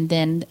semester, and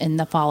then in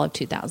the fall of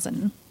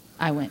 2000,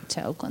 I went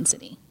to Oakland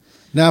City.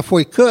 Now, if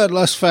we could,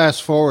 let's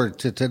fast forward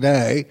to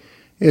today.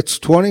 It's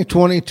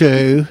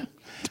 2022.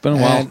 It's been a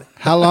while. And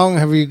how long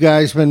have you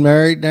guys been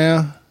married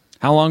now?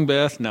 How long,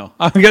 Beth? No,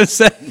 I'm going to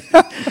say.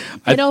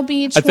 It'll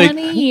be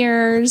 20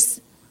 years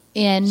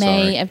in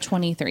May of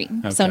 23,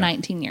 so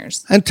 19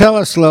 years. And tell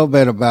us a little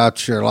bit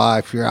about your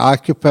life, your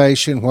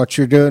occupation, what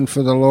you're doing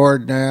for the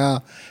Lord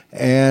now,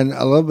 and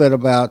a little bit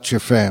about your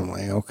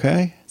family,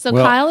 okay? So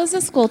Kyle is a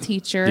school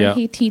teacher. Yeah.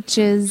 He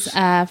teaches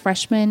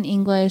freshman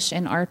English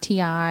and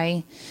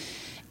RTI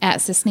at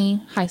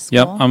Sisney High School.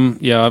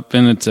 Yep. I've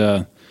been at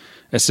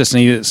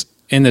Sisney. It's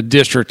in the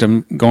district.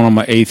 I'm going on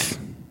my 8th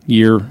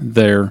year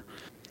there.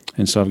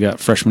 And so I've got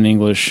freshman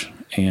English,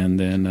 and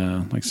then,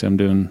 like I said, I'm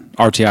doing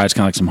RTI. It's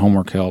kind of like some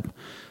homework help.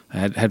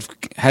 I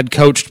had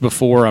coached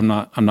before. I'm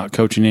not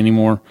coaching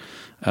anymore.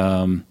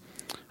 And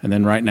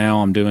then right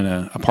now I'm doing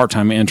a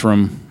part-time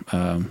interim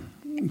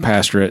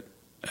pastorate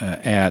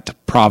at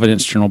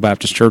Providence General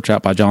Baptist Church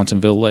out by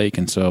Johnsonville Lake.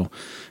 And so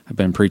I've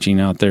been preaching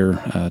out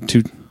there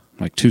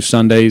two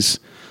Sundays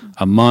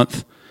a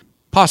month,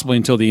 possibly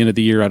until the end of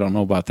the year. I don't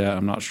know about that.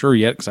 I'm not sure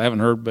yet because I haven't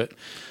heard. But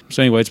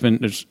so anyway,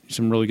 there's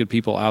some really good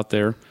people out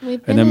there.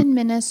 We've been in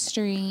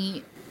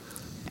ministry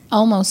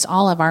almost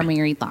all of our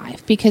married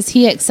life because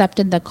he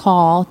accepted the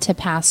call to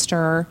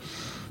pastor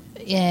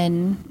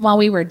while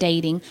we were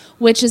dating,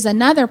 which is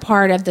another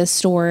part of the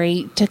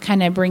story to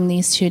kind of bring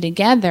these two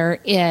together.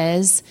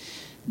 Is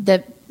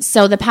the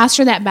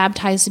pastor that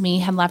baptized me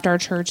had left our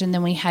church, and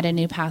then we had a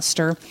new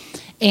pastor.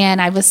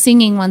 And I was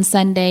singing one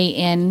Sunday,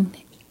 and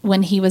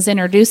when he was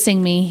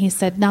introducing me, he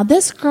said, "Now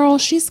this girl,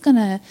 she's going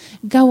to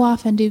go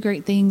off and do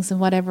great things and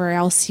whatever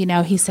else,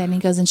 he said." And he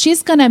goes, "And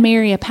she's going to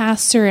marry a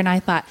pastor." And I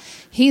thought,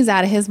 he's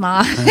out of his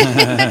mind.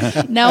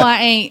 No, I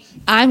ain't.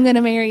 I'm going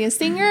to marry a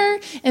singer,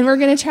 and we're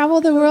going to travel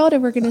the world,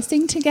 and we're going to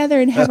sing together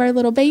and have our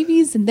little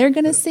babies, and they're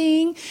going to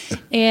sing.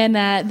 And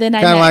then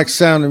I kind of like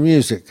Sound of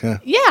Music, huh?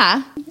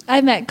 Yeah.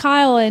 I met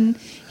Kyle, and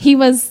he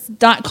was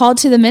not called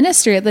to the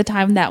ministry at the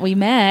time that we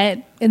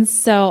met. And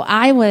so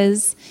I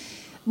was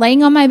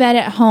laying on my bed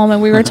at home,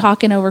 and we were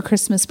talking over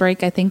Christmas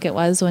break, I think it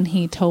was, when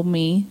he told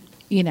me,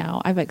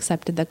 I've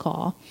accepted the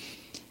call.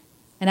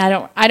 And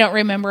I don't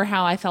remember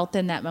how I felt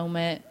in that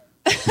moment.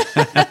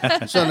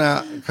 So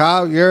now,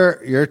 Kyle,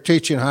 you're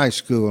teaching high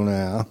school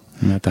now.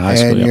 I'm at the high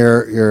school, and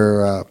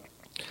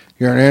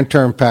you're an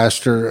intern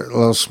pastor at a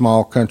little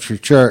small country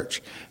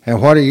church.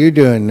 And what are you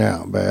doing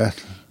now,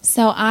 Beth?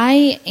 So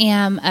I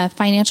am a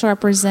financial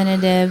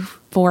representative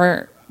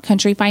for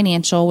Country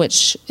Financial,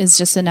 which is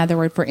just another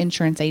word for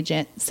insurance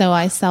agent. So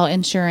I sell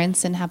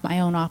insurance and have my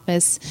own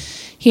office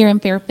here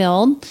in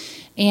Fairfield.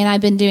 And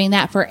I've been doing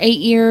that for 8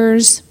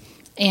 years.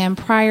 And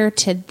prior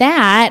to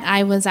that,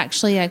 I was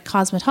actually a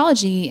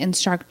cosmetology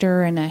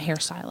instructor and a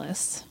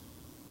hairstylist.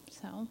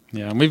 So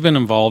Yeah, and we've been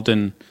involved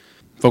in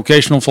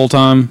vocational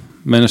full-time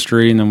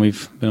ministry, and then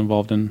we've been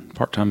involved in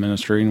part-time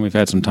ministry, and we've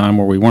had some time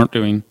where we weren't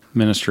doing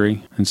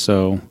ministry, and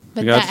so.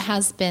 But that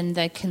has been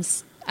the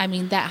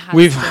that has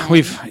we've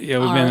our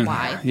been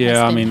life.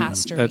 yeah, has been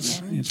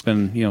pastoring. It's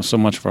been so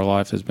much of our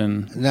life has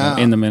been Now,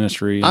 in the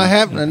ministry. I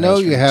happen to know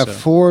you have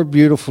 4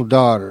 beautiful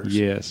daughters.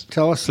 Yes.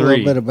 Tell us 3. a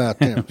little bit about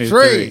them. We have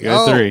 3. We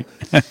have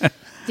 3.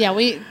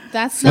 Yeah,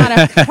 that's not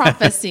a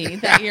prophecy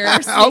that you're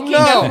speaking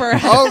over.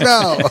 Oh,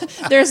 no.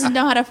 There's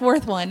not a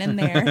 4th one in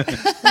there.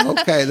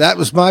 Okay, that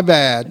was my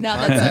bad. No,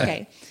 that's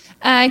okay.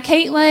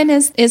 Caitlin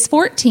is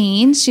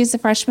 14. She's a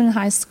freshman in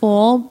high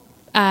school,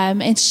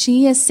 and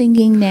she is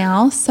singing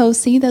now. So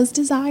see, those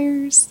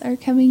desires are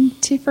coming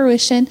to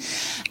fruition.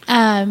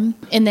 And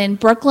then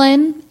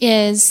Brooklyn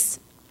is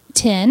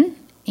 10,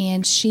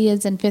 and she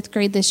is in 5th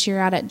grade this year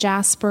out at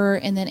Jasper.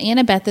 And then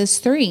Annabeth is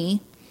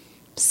 3.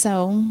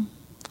 So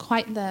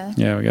quite the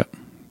we got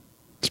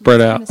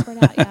spread out.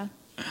 Yeah.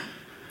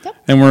 Yep.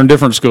 And we're in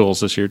different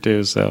schools this year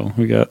too, so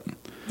we got.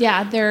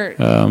 Yeah,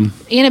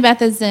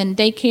 Annabeth is in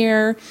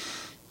daycare,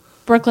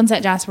 Brooklyn's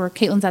at Jasper,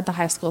 Caitlin's at the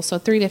high school, so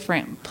 3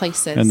 different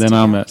places. And then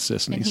I'm at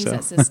Sisney. And he's so.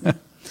 at Sisney.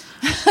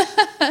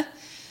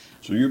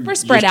 So you're We're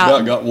spread just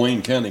out. about got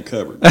Wayne County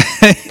covered.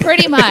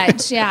 Pretty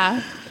much,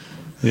 yeah.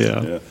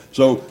 Yeah.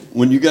 So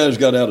when you guys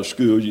got out of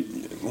school,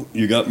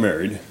 you got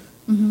married,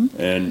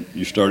 and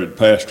you started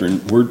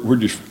pastoring.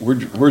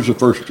 Where's the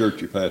first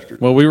church you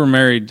pastored? Well, we were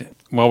married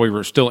while we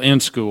were still in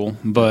school,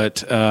 but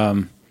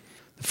the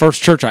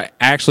first church I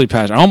actually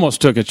pastored, I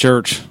almost took a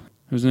church.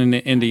 It was in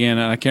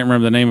Indiana. I can't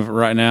remember the name of it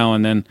right now,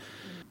 and then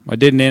I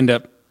didn't end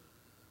up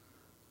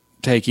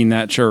taking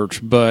that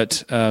church.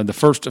 But the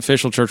first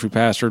official church we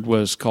pastored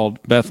was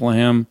called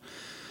Bethlehem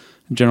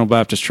General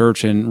Baptist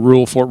Church in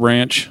rural Fort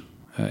Branch,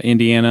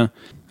 Indiana.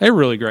 They were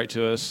really great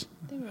to us.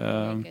 They were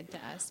very good to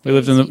us. We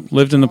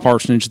lived in the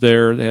parsonage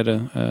there. They had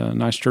a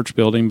nice church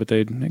building, but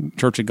the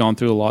church had gone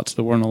through a lot, so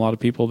there weren't a lot of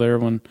people there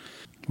when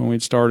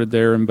we'd started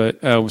there.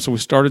 So we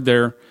started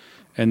there,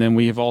 and then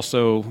we have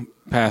also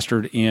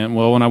pastored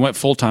when I went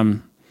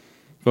full-time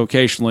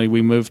vocationally,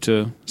 we moved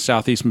to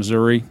southeast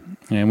Missouri,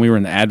 and we were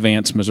in the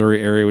Advance,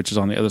 Missouri area, which is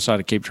on the other side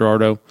of Cape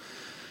Girardeau.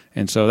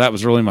 And so that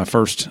was really my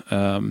first,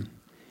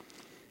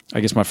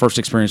 my first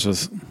experience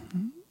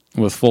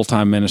with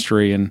full-time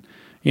ministry. And,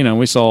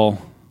 we saw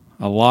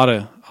a lot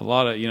of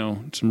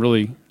some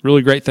really,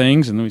 really great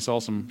things, and then we saw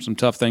some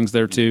tough things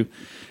there too.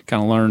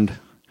 Kind of learned.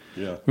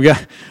 Yeah.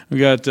 We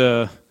got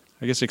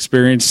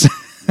experience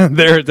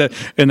there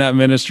in that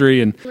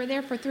ministry, and We were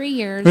there for 3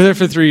 years. we were there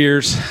for 3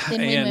 years.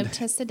 Then we and moved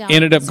to Sedalia.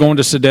 ended up going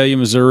to Sedalia,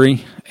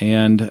 Missouri,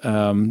 and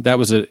it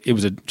was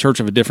a church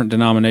of a different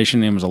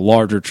denomination, and it was a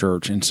larger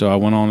church, and so I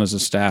went on as a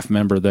staff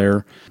member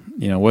there.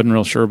 Wasn't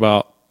real sure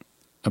about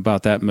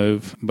that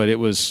move, but it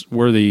was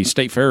where the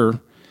state fair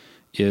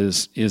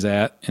is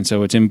at, and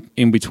so it's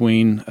in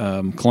between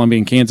Columbia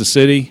and Kansas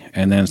City,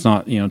 and then it's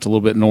not it's a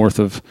little bit north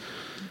of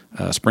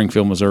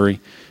Springfield, Missouri.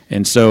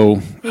 And so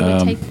we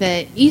would take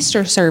the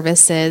Easter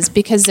services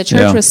because the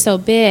church was so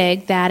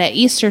big that at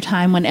Easter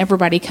time, when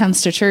everybody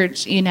comes to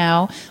church,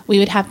 we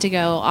would have to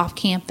go off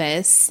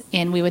campus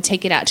and we would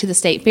take it out to the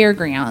state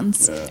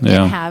fairgrounds and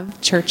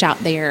have church out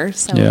there.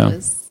 So it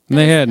was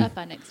a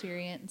fun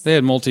experience. They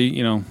had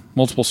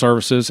multiple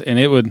services, and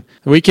the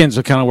weekends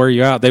would kind of wear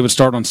you out. They would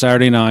start on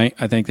Saturday night.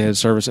 I think they had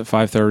service at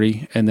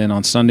 5:30, and then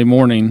on Sunday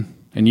morning,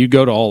 and you'd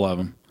go to all of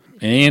them.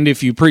 And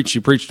if you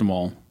preached them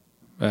all,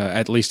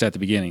 at least at the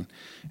beginning.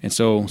 And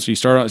so you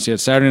start out. So you had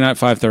Saturday night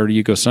 5:30.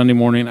 You go Sunday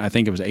morning. I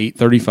think it was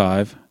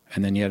 8:35,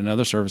 and then you had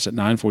another service at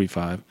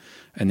 9:45,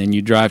 and then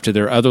you drive to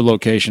their other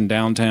location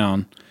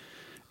downtown,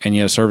 and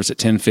you had a service at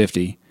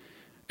 10:50,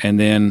 and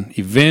then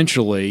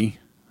eventually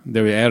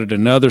they added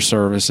another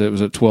service. It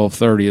was at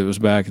 12:30. It was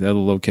back at the other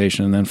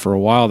location, and then for a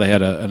while they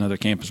had another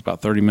campus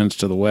about 30 minutes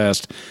to the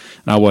west.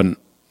 And I wasn't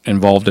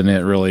involved in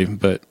it really,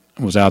 but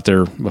was out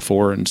there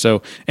before. And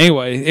so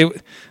anyway,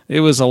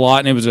 it was a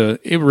lot, and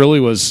it really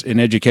was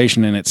an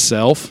education in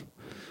itself.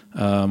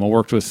 I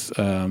worked with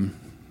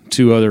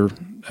 2 other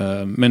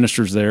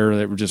ministers there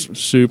that were just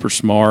super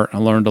smart. I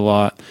learned a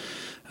lot,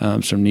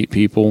 some neat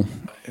people.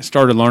 I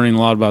started learning a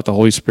lot about the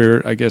Holy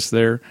Spirit, I guess,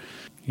 there.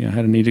 I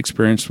had a neat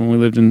experience when we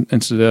lived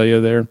in Sedalia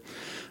there,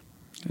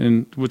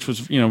 and which was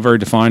very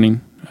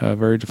defining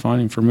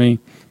for me.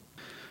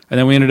 And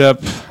then we ended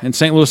up in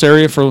St. Louis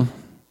area for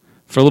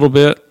a little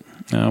bit.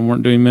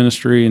 Weren't doing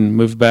ministry, and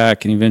moved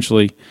back, and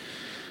eventually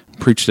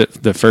preached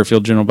at the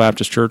Fairfield General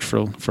Baptist Church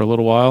for a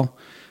little while.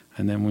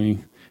 And then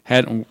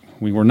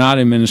we were not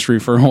in ministry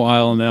for a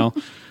while now,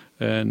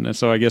 and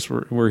so I guess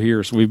we're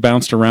here. So we've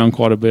bounced around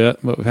quite a bit,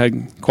 but we've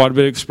had quite a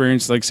bit of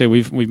experience. Like I say,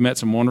 we've met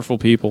some wonderful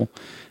people,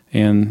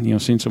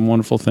 and seen some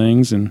wonderful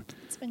things and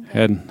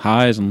had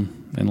highs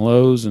and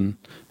lows, and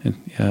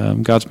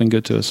God's been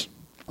good to us.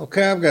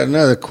 Okay, I've got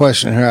another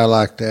question here I'd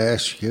like to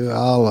ask you.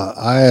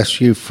 I ask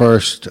you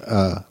first,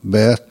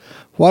 Beth.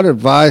 What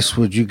advice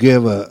would you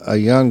give a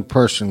young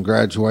person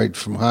graduating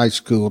from high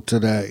school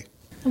today?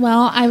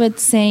 Well, I would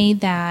say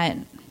that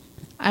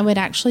I would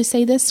actually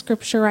say this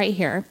scripture right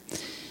here,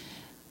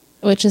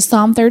 which is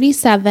Psalm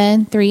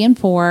 37, 3 and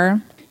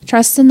 4.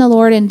 Trust in the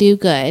Lord and do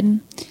good.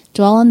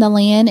 Dwell in the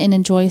land and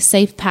enjoy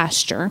safe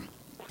pasture.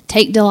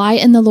 Take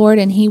delight in the Lord,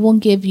 and he will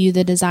give you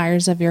the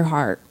desires of your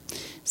heart.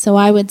 So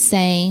I would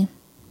say,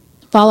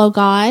 follow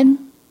God,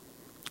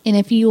 and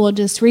if you will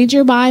just read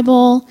your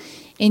Bible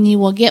and you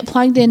will get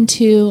plugged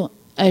into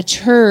a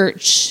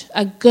church,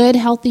 a good,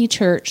 healthy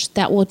church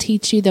that will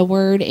teach you the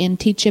Word and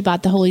teach you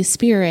about the Holy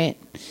Spirit,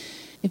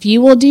 if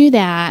you will do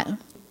that,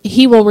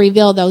 he will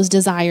reveal those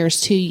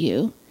desires to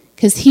you,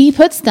 because he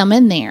puts them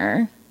in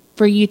there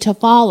for you to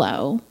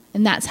follow,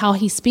 and that's how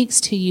he speaks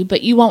to you.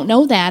 But you won't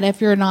know that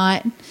if you're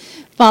not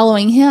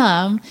following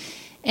him.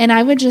 And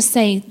I would just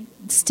say,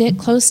 stick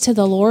close to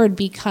the Lord,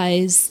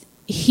 because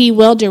he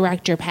will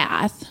direct your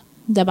path.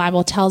 The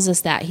Bible tells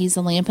us that he's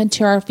a lamp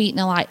unto our feet and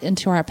a light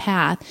unto our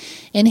path.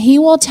 And he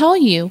will tell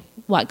you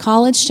what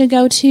college to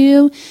go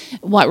to,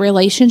 what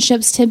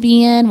relationships to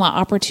be in, what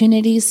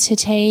opportunities to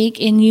take.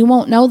 And you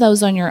won't know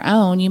those on your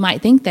own. You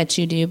might think that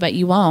you do, but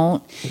you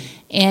won't.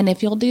 And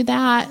if you'll do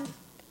that,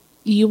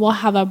 you will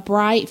have a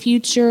bright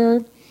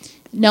future.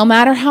 No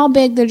matter how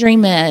big the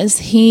dream is,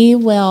 he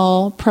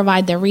will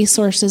provide the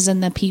resources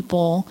and the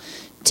people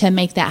to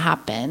make that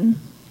happen.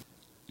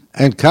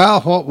 And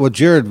Kyle, what would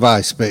your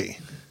advice be?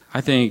 I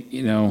think,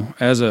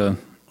 as a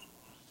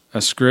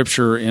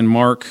scripture in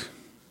Mark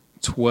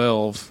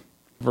 12,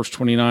 verse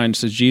 29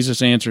 says,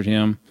 Jesus answered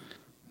him,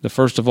 the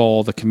first of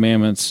all the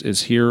commandments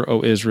is, Hear,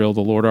 O Israel,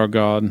 the Lord our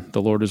God,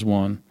 the Lord is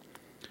one.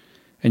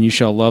 And you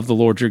shall love the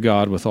Lord your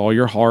God with all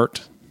your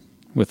heart,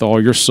 with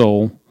all your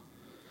soul,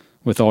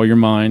 with all your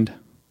mind,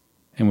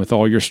 and with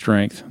all your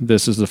strength.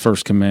 This is the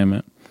first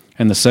commandment.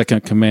 And the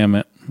second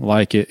commandment,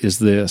 like it, is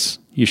this: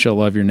 you shall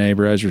love your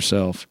neighbor as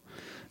yourself.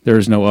 There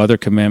is no other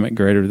commandment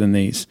greater than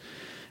these.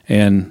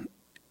 And,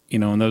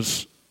 in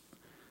those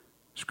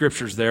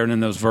scriptures there and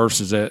in those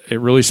verses, it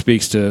really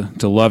speaks to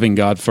loving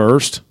God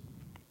first,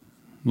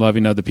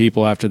 loving other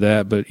people after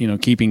that, but,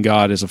 keeping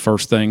God as the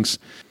first things,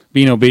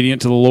 being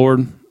obedient to the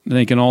Lord,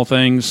 thinking all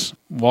things,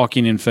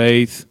 walking in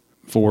faith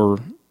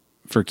for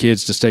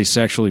kids to stay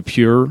sexually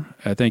pure,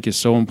 I think is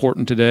so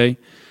important today.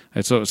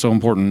 It's so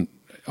important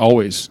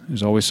always,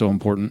 is always so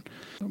important.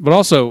 But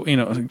also,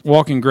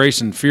 walk in grace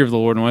and fear of the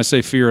Lord. And when I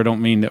say fear, I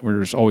don't mean that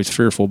we're just always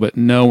fearful, but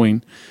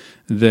knowing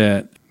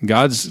that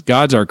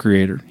God's our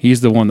creator.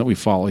 He's the one that we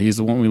follow. He's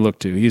the one we look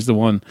to. He's the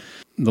one,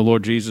 the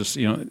Lord Jesus,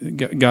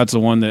 God's the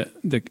one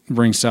that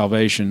brings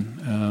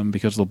salvation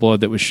because of the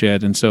blood that was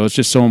shed. And so it's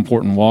just so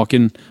important. Walk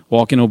in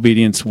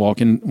obedience, walk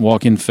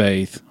in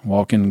faith,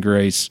 walk in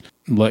grace.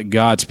 Let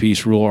God's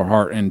peace rule our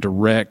heart and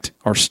direct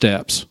our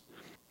steps.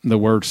 The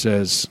word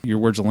says, your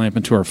word's a lamp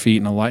unto our feet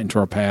and a light unto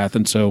our path.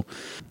 And so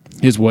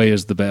his way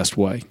is the best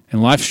way.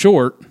 And life's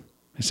short.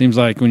 It seems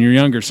like when you're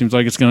younger, it seems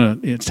like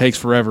it takes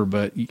forever,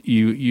 but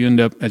you end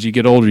up, as you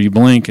get older, you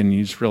blink and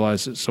you just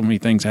realize that so many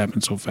things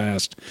happen so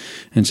fast.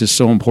 And it's just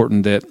so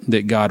important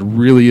that God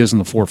really is in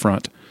the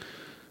forefront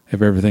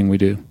of everything we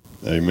do.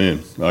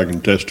 Amen. I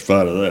can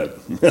testify to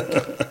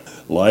that.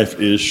 Life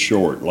is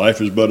short. Life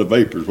is but a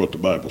vapor, is what the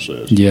Bible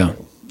says. Yeah.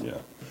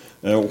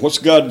 Yeah. What's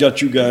God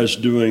got you guys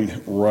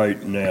doing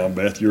right now?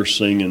 Beth, you're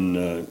singing,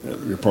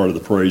 you're part of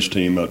the praise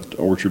team at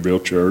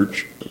Orchardville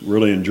Church.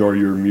 Really enjoy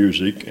your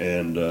music.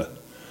 And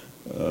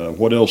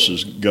what else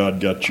has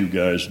God got you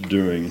guys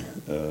doing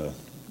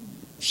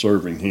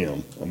serving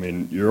him? I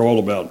mean, you're all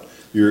about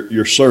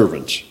your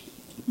servants.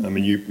 I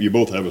mean, you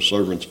both have a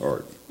servant's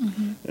heart.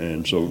 Mm-hmm.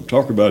 And so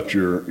talk about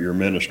your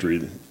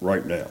ministry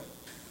right now.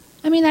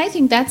 I mean, I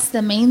think that's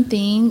the main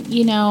thing.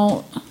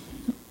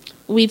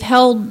 We've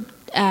held,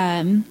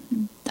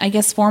 I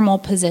guess, formal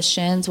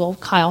positions. Well,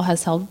 Kyle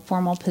has held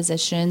formal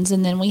positions,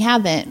 and then we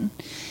haven't.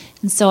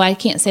 And so I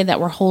can't say that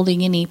we're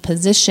holding any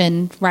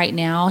position right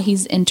now.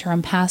 He's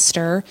interim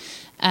pastor.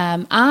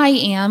 I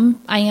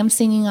am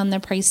singing on the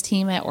praise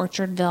team at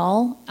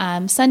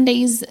Orchardville.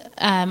 Sundays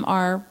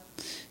are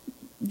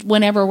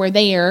whenever we're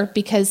there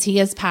because he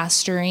is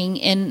pastoring.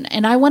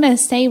 And I want to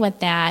say with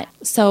that,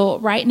 so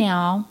right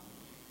now,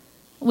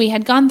 we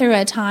had gone through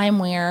a time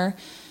where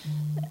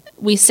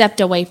we stepped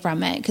away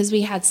from it because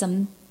we had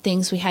some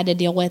things we had to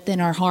deal with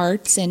in our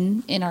hearts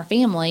and in our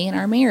family and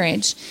our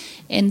marriage.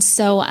 And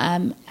so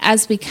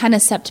as we kind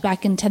of stepped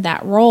back into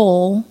that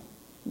role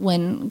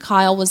when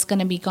Kyle was going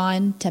to be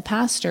gone to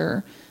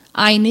pastor,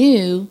 I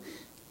knew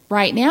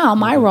right now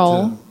my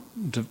role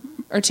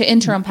to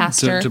interim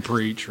pastor to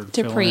preach or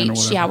to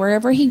preach,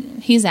 wherever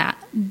he's at,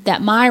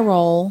 that my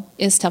role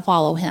is to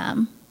follow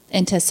him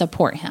and to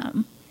support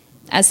him.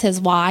 As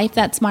his wife,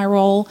 that's my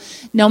role.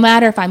 No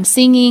matter if I'm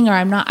singing or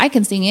I'm not, I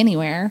can sing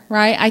anywhere,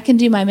 right? I can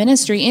do my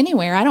ministry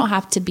anywhere. I don't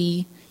have to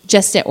be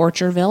just at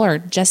Orchardville or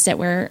just at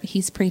where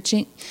he's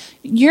preaching.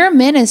 Your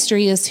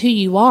ministry is who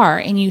you are,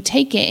 and you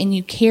take it and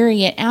you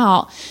carry it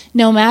out,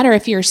 no matter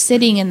if you're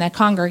sitting in the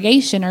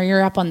congregation or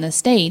you're up on the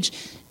stage.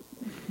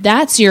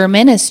 That's your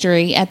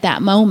ministry at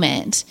that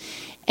moment.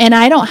 And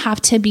I don't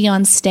have to be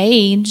on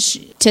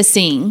stage to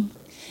sing.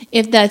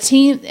 If the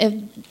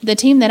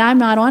team that I'm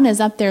not on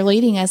is up there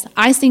leading us,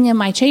 I sing in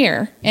my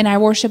chair and I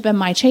worship in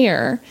my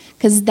chair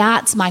because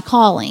that's my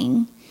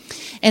calling.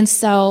 And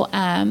so,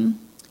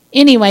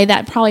 anyway,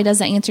 that probably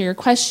doesn't answer your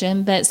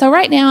question. But so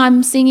right now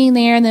I'm singing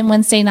there, and then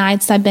Wednesday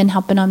nights I've been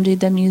helping him do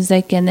the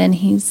music, and then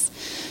he's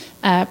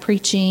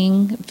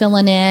preaching,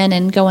 filling in,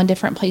 and going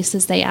different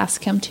places they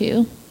ask him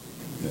to.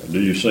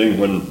 Do you sing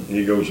when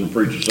he goes and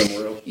preaches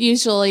somewhere else?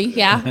 Usually,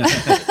 yeah.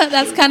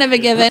 That's kind of a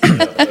given.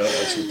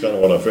 That's kind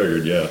of what I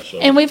figured, yeah. So.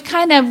 And we've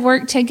kind of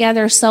worked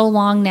together so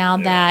long now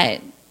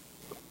that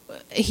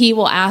he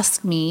will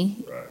ask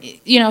me.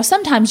 Right. You know,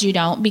 sometimes you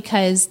don't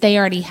because they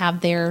already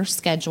have their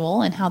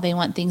schedule and how they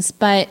want things,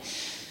 but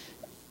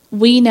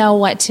we know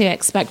what to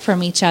expect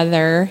from each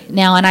other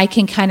now, and I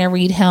can kind of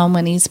read him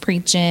when he's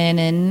preaching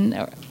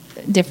and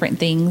different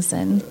things.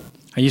 And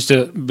I used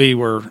to be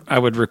where I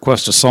would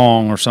request a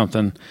song or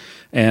something,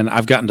 and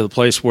I've gotten to the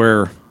place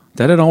where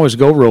that didn't always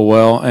go real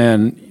well,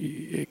 and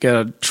you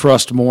got to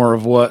trust more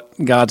of what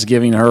God's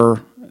giving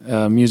her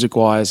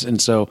music-wise,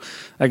 and so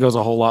that goes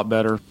a whole lot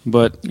better.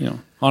 But, you know,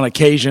 on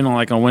occasion,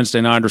 like on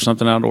Wednesday night or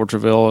something out at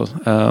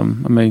Orchardville,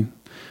 I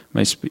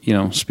may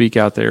speak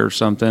out there or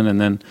something, and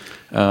then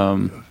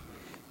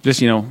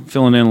just, you know,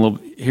 filling in a little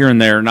here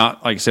and there,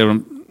 not, like I said,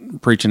 I'm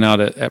preaching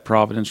out at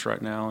Providence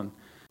right now, and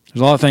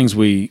there's a lot of things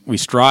we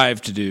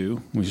strive to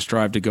do, we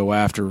strive to go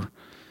after,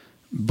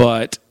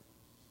 but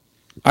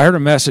I heard a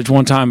message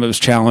one time that was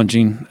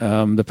challenging.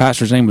 The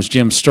pastor's name was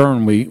Jim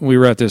Stern. We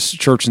were at this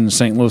church in the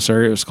St. Louis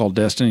area. It was called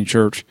Destiny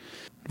Church.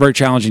 Very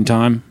challenging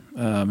time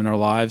in our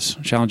lives,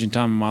 challenging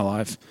time in my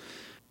life.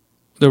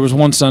 There was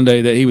one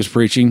Sunday that he was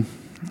preaching,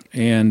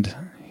 and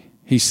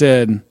he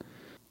said,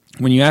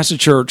 when you ask the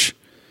church,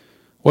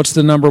 what's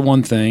the number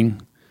one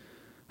thing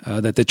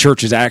that the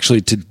church is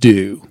actually to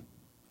do?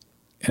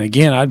 And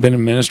again, I'd been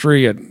in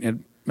ministry,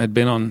 had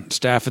been on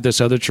staff at this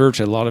other church,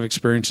 had a lot of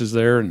experiences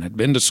there, and had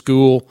been to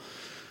school,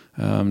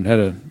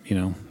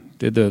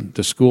 did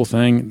the school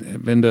thing,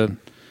 had been to,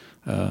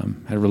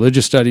 had a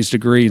religious studies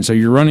degree. And so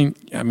you're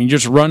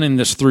just running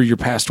this through your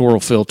pastoral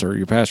filter,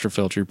 your pastor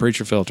filter, your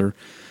preacher filter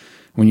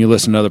when you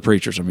listen to other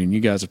preachers. I mean, you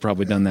guys have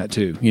probably done that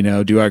too. You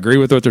know, do I agree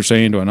with what they're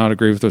saying? Do I not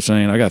agree with what they're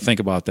saying? I got to think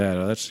about that.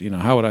 That's, you know,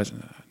 how would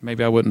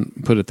maybe I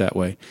wouldn't put it that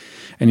way.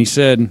 And he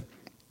said,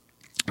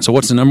 so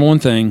what's the number one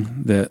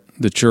thing that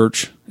the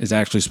church is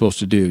actually supposed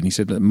to do? And he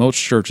said that most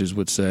churches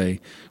would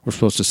say we're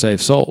supposed to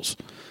save souls.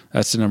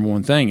 That's the number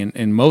one thing.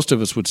 And most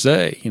of us would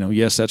say, you know,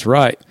 yes, that's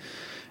right.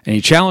 And he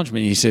challenged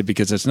me. He said,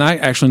 because it's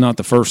not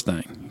the first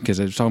thing. Because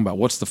I was talking about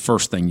what's the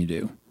first thing you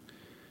do.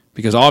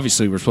 Because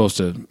obviously we're supposed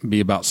to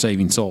be about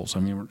saving souls. I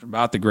mean, we're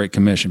about the Great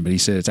Commission. But he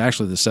said it's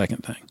actually the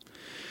second thing.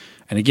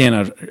 And again,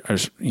 I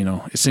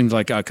it seems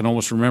like I can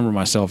almost remember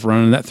myself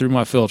running that through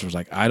my filters.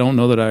 Like, I don't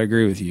know that I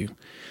agree with you.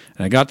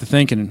 And I got to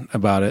thinking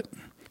about it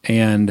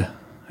and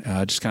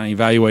just kind of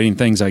evaluating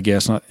things, I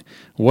guess.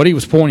 What he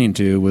was pointing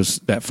to was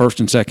that first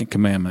and second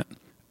commandment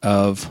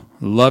of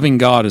loving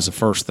God is the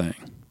first thing.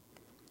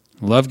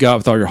 Love God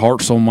with all your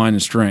heart, soul, mind,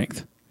 and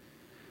strength.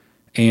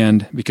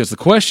 And because the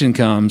question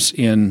comes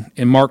in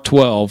Mark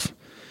 12,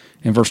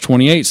 in verse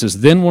 28,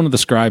 says, then one of the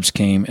scribes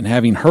came, and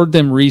having heard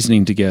them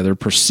reasoning together,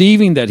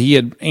 perceiving that he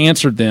had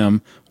answered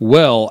them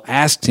well,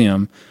 asked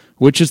him,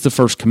 which is the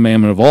first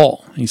commandment of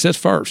all? He says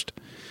first.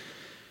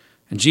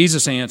 And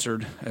Jesus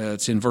answered,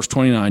 it's in verse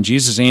 29,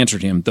 Jesus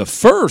answered him, the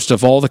first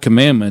of all the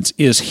commandments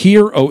is,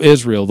 hear, O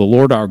Israel, the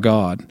Lord our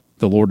God,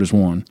 the Lord is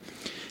one.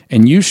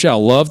 And you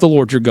shall love the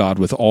Lord your God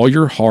with all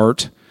your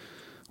heart,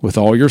 with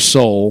all your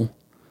soul,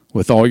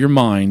 with all your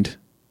mind,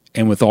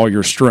 and with all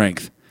your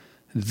strength.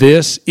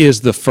 This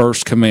is the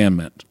first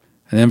commandment.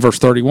 And then verse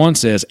 31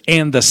 says,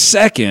 and the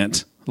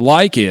second,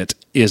 like it,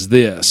 is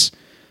this,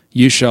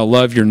 you shall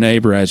love your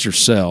neighbor as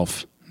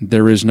yourself.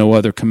 There is no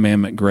other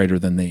commandment greater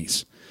than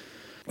these.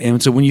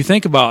 And so when you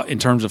think about in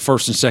terms of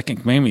first and second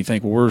commandment, you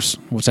think, well,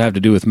 what's that have to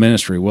do with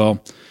ministry?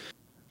 Well,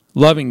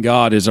 loving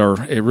God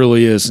it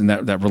really is, and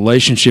that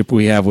relationship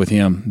we have with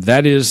Him,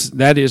 that is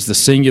the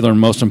singular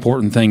most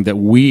important thing that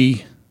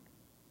we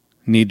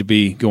need to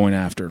be going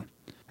after.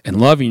 And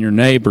loving your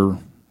neighbor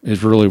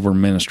is really where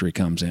ministry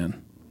comes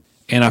in.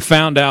 And I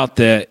found out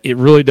that it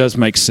really does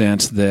make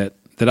sense that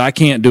I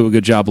can't do a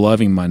good job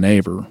loving my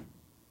neighbor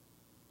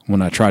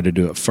when I try to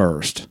do it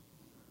first,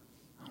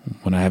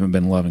 when I haven't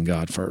been loving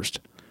God first.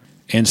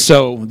 And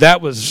so that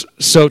was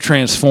so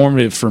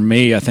transformative for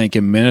me, I think,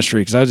 in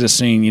ministry, because I was just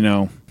seeing,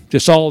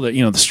 just all the,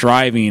 the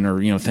striving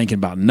or, thinking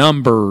about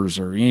numbers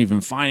or even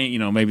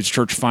finding, maybe it's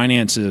church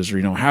finances or,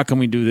 how can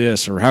we do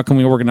this or how can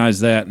we organize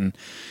that?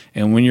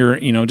 And when you're,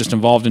 just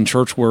involved in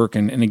church work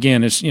and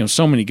again, it's,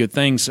 so many good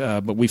things,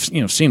 but we've,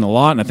 seen a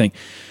lot. And I think,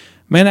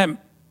 man, that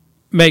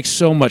makes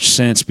so much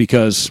sense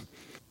because,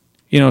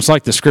 it's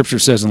like the scripture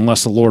says,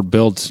 unless the Lord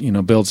builds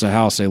a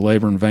house, they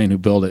labor in vain who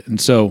build it.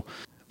 And so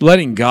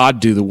letting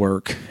God do the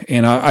work.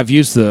 And I've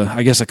used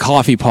a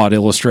coffee pot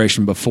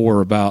illustration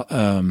before about,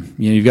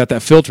 you've got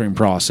that filtering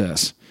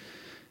process.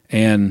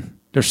 And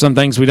there's some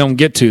things we don't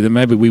get to that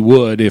maybe we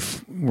would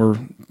if we're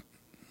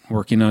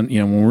working on,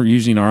 when we're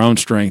using our own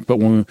strength. But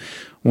when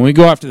we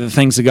go after the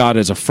things of God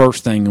as a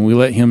first thing, and we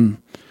let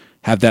Him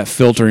have that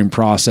filtering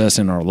process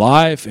in our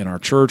life, in our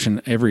church,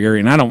 in every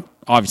area. And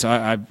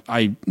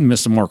I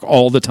miss the mark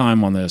all the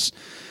time on this,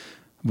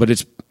 but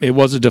it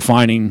was a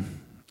defining,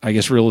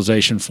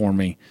 realization for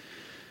me,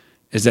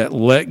 is that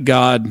let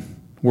God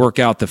work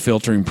out the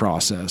filtering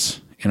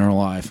process in our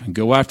life and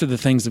go after the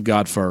things of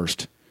God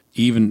first.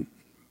 Even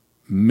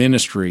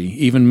ministry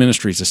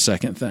is a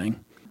second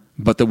thing,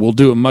 but that we'll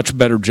do a much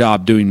better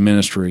job doing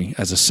ministry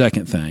as a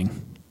second thing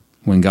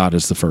when God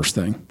is the first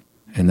thing.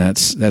 And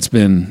that's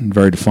been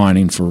very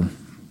defining for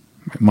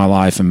my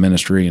life and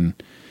ministry, and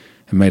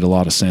it made a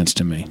lot of sense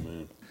to me.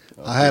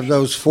 I have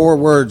those 4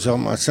 words on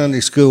my Sunday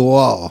school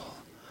wall: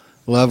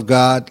 love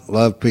God,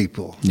 love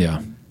people.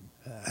 Yeah.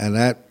 And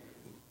that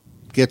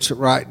gets it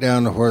right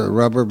down to where the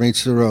rubber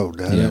meets the road,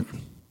 doesn't it?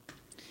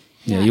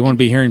 Yeah, you want to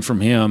be hearing from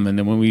Him, and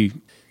then when you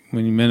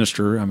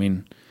minister,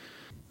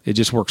 it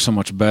just works so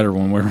much better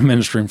when we're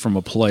ministering from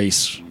a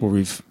place where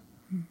we've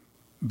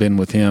been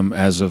with Him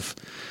as of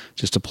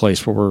just a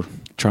place where we're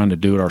trying to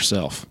do it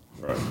ourselves.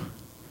 Right.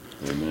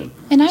 Amen.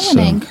 And I want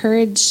to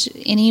encourage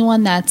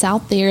anyone that's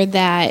out there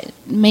that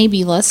may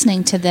be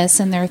listening to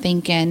this and they're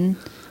thinking,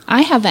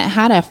 I haven't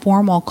had a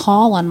formal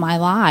call on my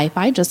life.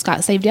 I just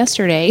got saved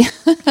yesterday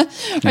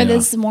or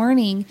this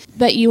morning.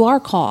 But you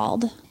are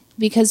called,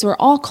 because we're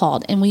all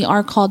called, and we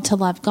are called to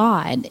love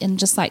God. And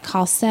just like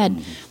Kyle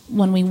said,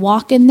 when we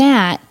walk in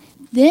that,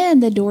 then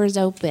the doors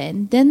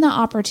open, then the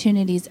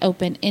opportunities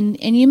open. And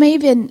you may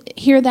even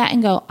hear that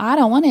and go, I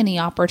don't want any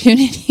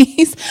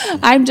opportunities.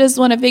 I just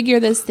want to figure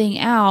this thing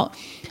out.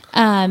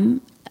 I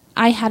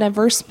had a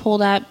verse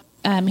pulled up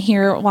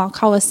here while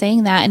Kyle was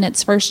saying that, and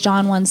it's 1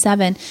 John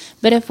 1:7.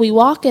 But if we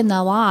walk in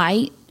the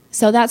light,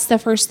 so that's the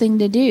first thing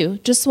to do.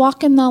 Just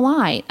walk in the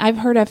light. I've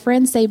heard a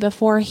friend say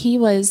before he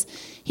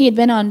had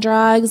been on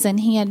drugs and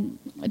he had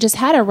just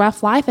had a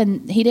rough life,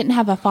 and he didn't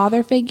have a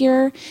father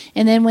figure.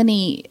 And then when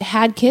he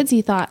had kids,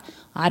 he thought,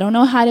 I don't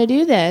know how to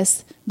do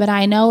this, but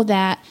I know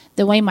that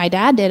the way my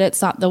dad did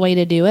it's not the way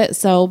to do it.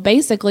 So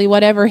basically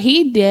whatever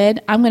he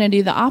did, I'm going to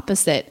do the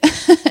opposite.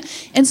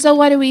 And so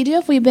what do we do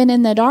if we've been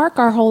in the dark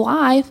our whole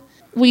life?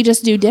 We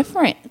just do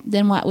different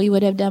than what we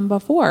would have done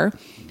before.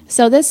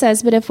 So this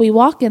says, but if we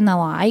walk in the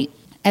light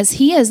as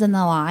He is in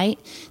the light,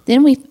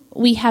 then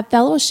we have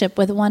fellowship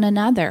with one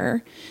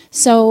another.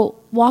 So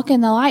walk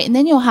in the light, and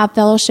then you'll have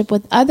fellowship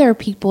with other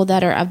people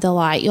that are of the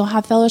light. You'll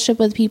have fellowship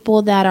with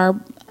people that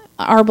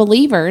are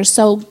believers.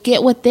 So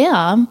get with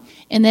them.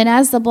 And then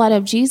as the blood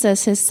of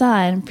Jesus, His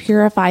Son,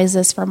 purifies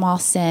us from all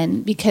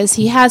sin, because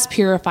He has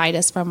purified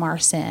us from our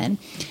sin.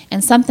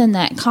 And something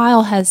that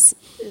Kyle has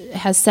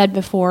said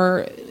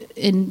before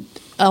in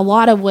a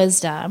lot of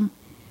wisdom,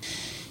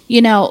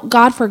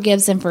 God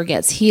forgives and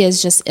forgets. He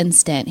is just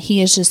instant.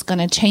 He is just going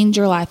to change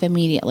your life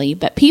immediately.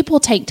 But people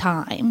take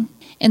time.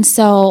 And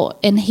so,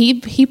 and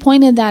he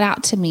pointed that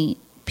out to me.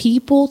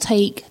 People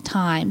take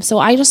time. So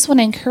I just want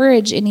to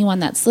encourage anyone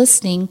that's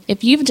listening,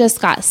 if you've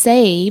just got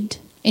saved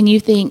and you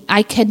think,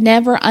 I could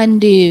never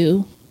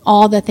undo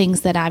all the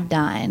things that I've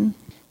done.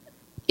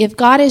 If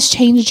God has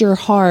changed your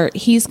heart,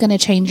 He's going to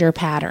change your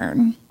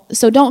pattern.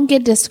 So don't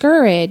get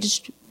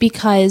discouraged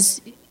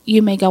because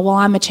you may go, well,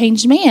 I'm a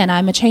changed man,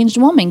 I'm a changed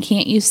woman.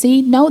 Can't you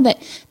see? No,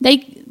 that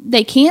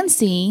they can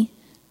see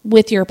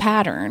with your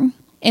pattern.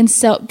 And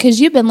so,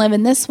 because you've been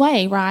living this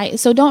way, right?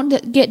 So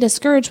don't get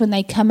discouraged when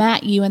they come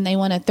at you and they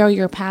want to throw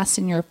your past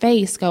in your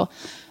face. Go,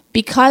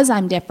 because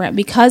I'm different,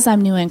 because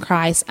I'm new in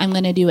Christ, I'm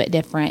going to do it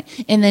different,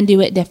 and then do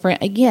it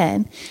different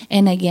again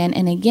and again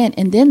and again.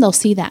 And then they'll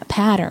see that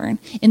pattern,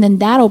 and then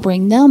that'll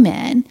bring them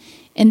in,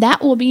 and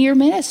that will be your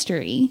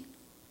ministry.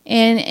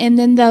 And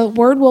then the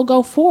word will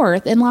go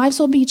forth, and lives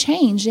will be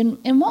changed,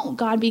 and won't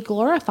God be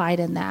glorified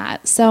in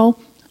that? So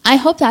I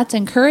hope that's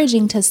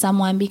encouraging to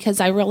someone,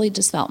 because I really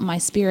just felt in my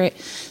spirit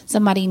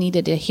somebody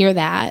needed to hear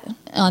that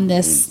on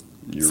this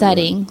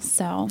setting. Right.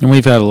 So, and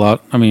we've had a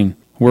lot. I mean,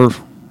 we're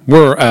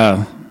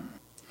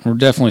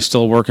definitely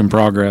still a work in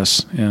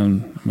progress,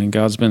 and I mean,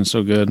 God's been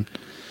so good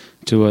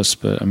to us.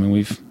 But I mean,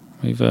 we've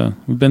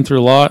been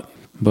through a lot,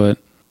 but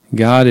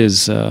God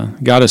is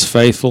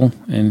faithful,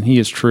 and He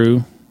is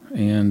true.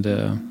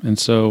 And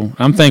so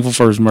I'm thankful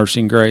for His mercy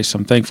and grace.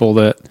 I'm thankful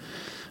of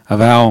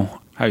how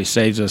He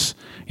saves us.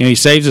 He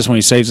saves us when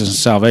He saves us in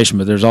salvation,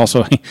 but there's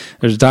also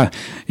it's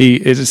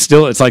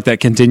like that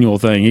continual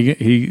thing.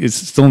 It's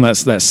still in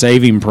that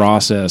saving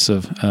process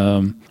of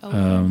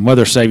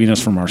whether saving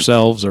us from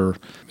ourselves or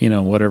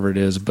whatever it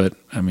is. But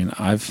I mean,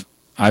 I've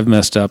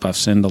messed up. I've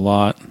sinned a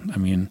lot. I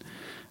mean,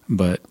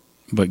 but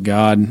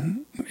God,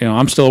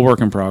 I'm still a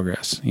work in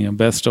progress.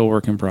 Beth's still a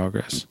work in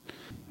progress.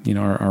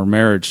 Our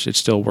marriage, it's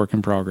still a work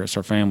in progress.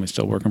 Our family's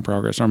still a work in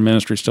progress. Our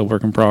ministry's still a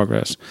work in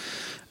progress.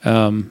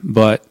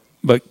 But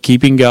but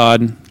keeping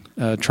God,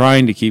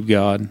 trying to keep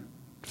God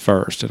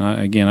first. And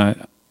I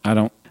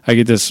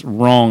get this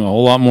wrong a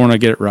whole lot more than I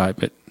get it right,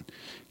 but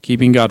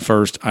keeping God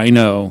first, I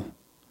know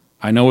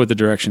what the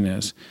direction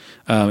is.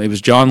 It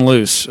was John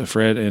Luce,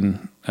 Fred,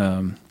 and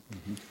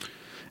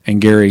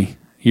Gary,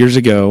 years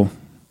ago.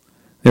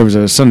 There was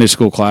a Sunday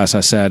school class I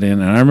sat in,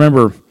 and I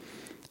remember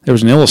there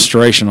was an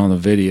illustration on the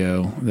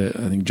video that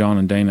I think John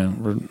and Dana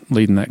were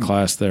leading that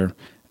class there,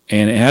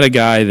 and it had a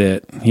guy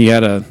that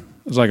it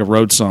was like a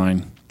road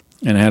sign,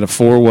 and it had a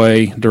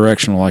 4-way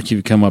directional, like you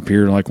would come up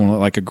here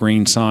like a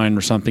green sign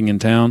or something in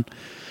town,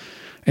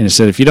 and it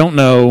said if you don't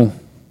know,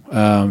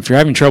 if you're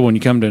having trouble when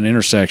you come to an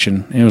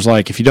intersection, and it was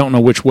like if you don't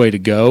know which way to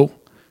go.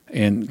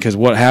 And because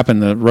what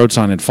happened, the road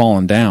sign had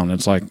fallen down.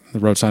 It's like the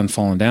road sign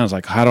fallen down. It's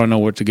like, how do I know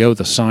where to go?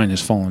 The sign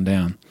has fallen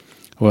down.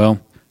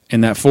 Well,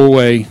 in that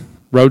 4-way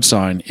road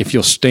sign, if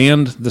you'll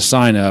stand the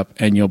sign up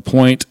and you'll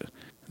point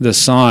the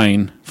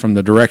sign from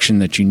the direction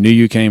that you knew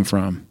you came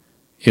from,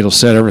 it'll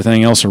set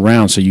everything else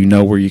around so you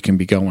know where you can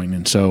be going.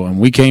 And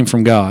we came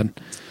from God,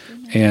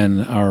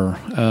 and our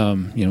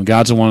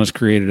God's the one that's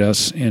created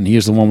us, and He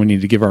is the one we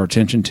need to give our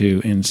attention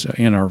to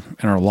and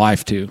our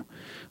life to.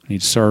 We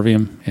need to serve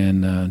Him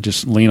and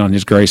just lean on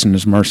His grace and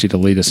His mercy to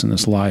lead us in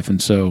this life.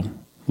 And so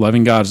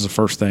loving God is the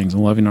first thing, and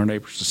loving our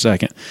neighbors the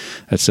second.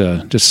 That's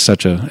just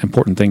such an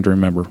important thing to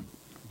remember.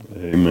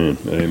 Amen.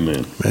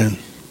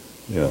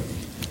 Yeah.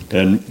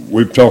 And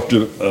we've talked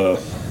a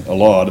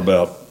lot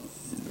about,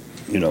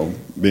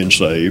 being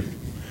saved.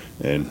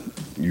 And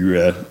you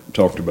had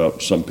talked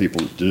about some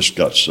people that just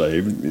got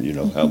saved,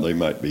 how they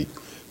might be.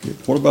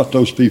 What about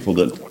those people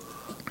that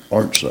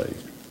aren't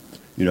saved?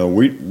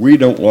 We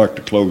don't like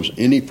to close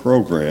any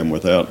program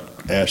without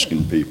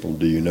asking people,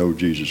 do you know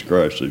Jesus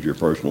Christ as your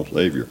personal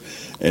Savior?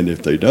 And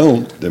if they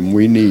don't, then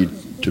we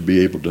need to be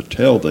able to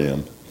tell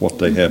them what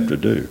they have to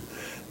do.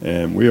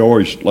 And we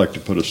always like to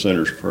put a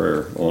sinner's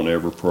prayer on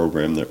every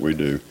program that we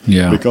do.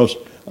 Yeah. Because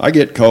I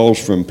get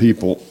calls from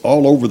people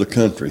all over the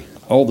country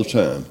all the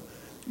time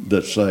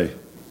that say,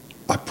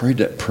 I prayed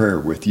that prayer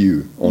with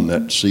you on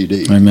that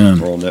CD.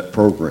 Amen. Or on that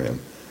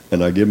program,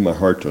 and I give my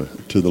heart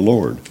to the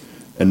Lord.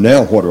 And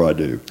now what do I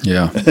do?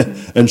 Yeah.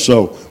 And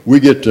so we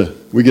get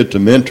to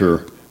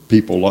mentor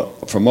people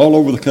from all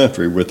over the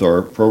country with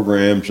our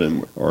programs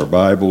and our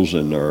Bibles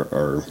and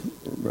our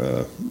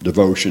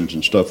devotions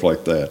and stuff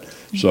like that.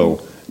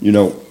 So,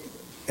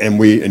 and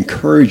we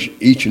encourage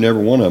each and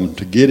every one of them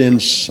to get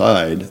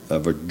inside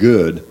of a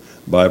good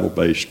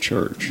Bible-based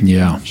church.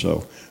 Yeah.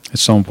 So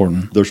it's so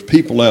important. There's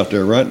people out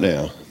there right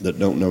now that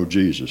don't know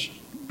Jesus,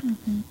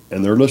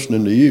 and they're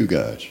listening to you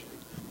guys.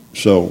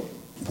 So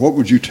what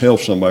would you tell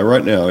somebody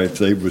right now if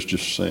they was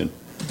just saying,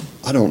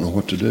 I don't know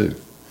what to do?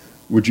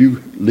 Would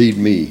you lead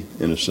me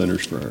in a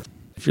sinner's prayer?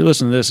 If you're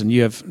listening to this and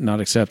you have not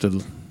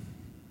accepted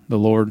the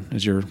Lord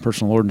as your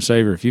personal Lord and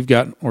Savior, if you've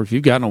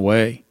gotten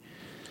away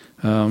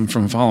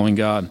from following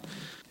God,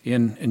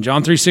 in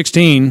John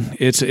 3:16,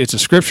 it's a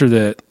scripture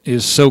that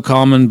is so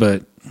common,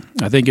 but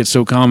I think it's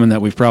so common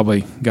that we've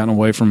probably gotten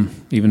away from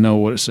even know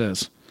what it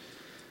says.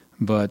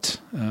 But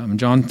in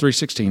John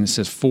 3:16, it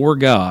says, "For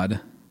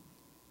God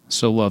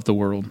so loved the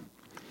world,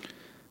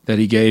 that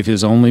He gave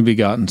His only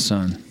begotten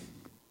Son,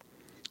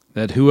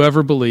 that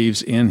whoever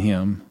believes in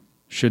Him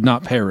should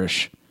not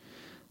perish,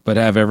 but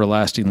have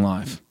everlasting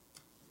life.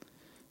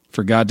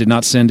 For God did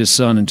not send His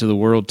Son into the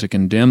world to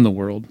condemn the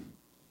world,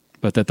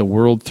 but that the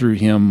world through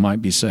Him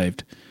might be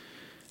saved."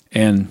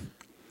 And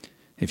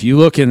if you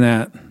look in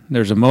that,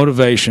 there's a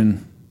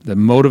motivation. The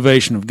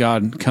motivation of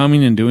God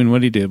coming and doing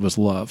what He did was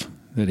love,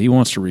 that He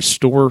wants to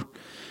restore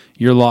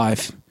your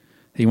life.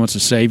 He wants to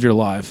save your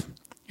life.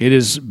 It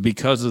is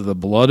because of the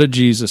blood of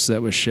Jesus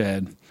that was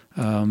shed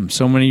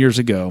so many years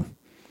ago.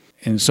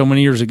 And so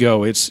many years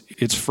ago, it's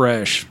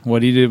fresh.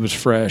 What He did was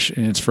fresh,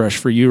 and it's fresh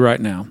for you right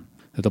now.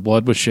 That the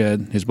blood was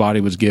shed, His body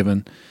was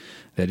given,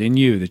 that in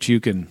you, that you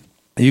can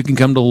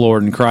come to the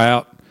Lord and cry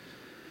out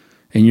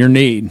in your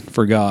need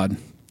for God.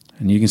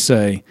 And you can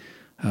say,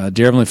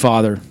 Dear Heavenly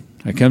Father,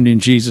 I come to you in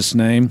Jesus'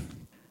 name.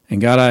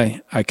 And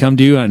God, I come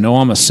to you, and I know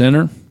I'm a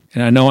sinner,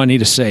 and I know I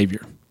need a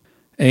Savior.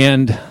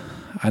 And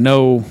I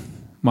know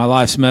my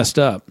life's messed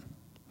up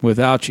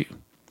without you.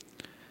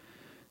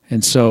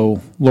 And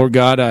so, Lord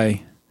God,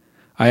 I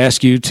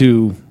ask you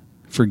to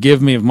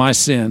forgive me of my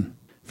sin.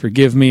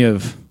 Forgive me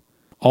of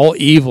all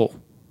evil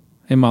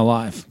in my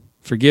life.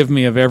 Forgive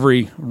me of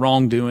every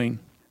wrongdoing.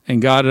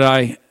 And God,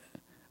 I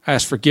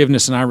ask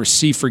forgiveness, and I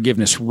receive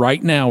forgiveness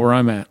right now where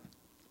I'm at.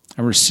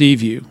 I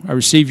receive you. I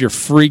receive your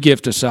free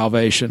gift of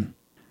salvation.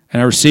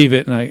 And I receive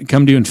it, and I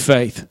come to you in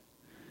faith.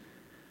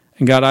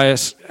 And God, I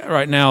ask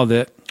right now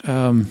that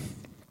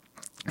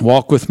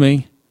walk with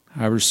me.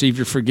 I receive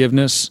your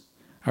forgiveness.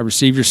 I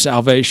receive your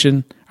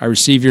salvation. I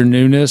receive your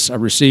newness. I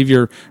receive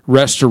your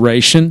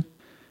restoration.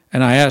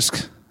 And I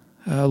ask,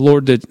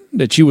 Lord,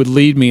 that you would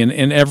lead me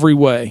in every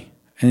way,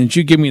 and that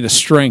you give me the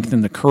strength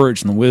and the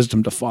courage and the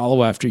wisdom to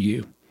follow after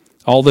you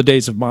all the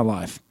days of my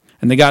life.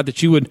 And the God,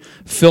 that you would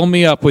fill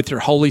me up with your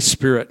Holy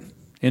Spirit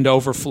into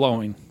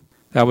overflowing.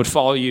 That I would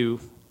follow you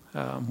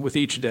with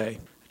each day.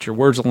 That your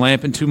word's a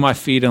lamp unto my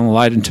feet and a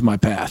light unto my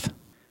path.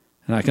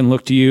 And I can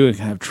look to you and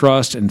have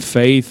trust and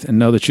faith and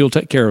know that you'll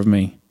take care of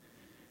me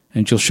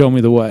and you'll show me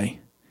the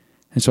way.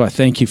 And so I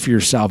thank you for your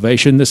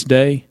salvation this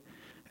day.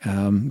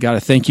 God,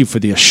 I thank you for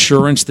the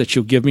assurance that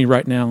you'll give me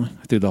right now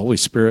through the Holy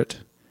Spirit.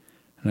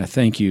 And I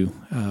thank you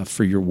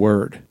for your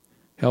word.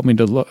 Help me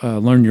to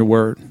learn your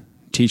word.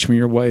 Teach me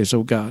your ways,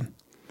 oh God.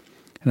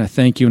 And I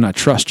thank you and I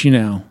trust you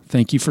now.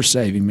 Thank you for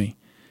saving me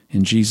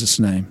in Jesus'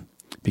 name.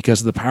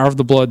 Because of the power of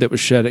the blood that was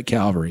shed at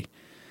Calvary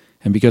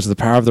and because of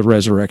the power of the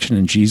resurrection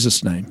in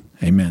Jesus' name.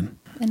 Amen.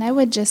 And I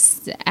would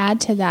just add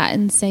to that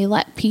and say,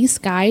 let peace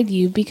guide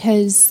you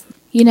because,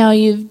 you know,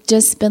 you've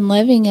just been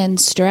living in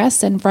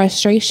stress and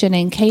frustration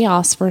and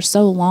chaos for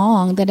so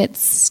long that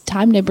it's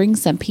time to bring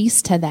some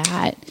peace to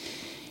that.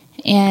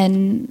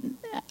 And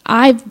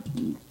I've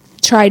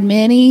tried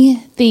many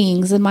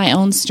things in my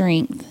own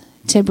strength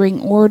to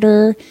bring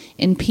order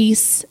and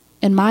peace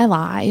in my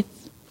life.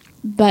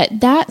 But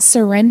that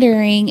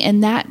surrendering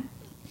and that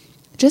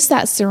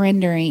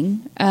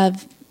surrendering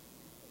of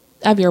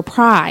your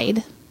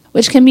pride,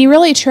 which can be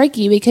really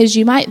tricky because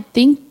you might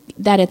think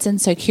that it's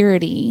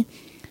insecurity,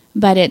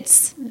 but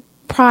it's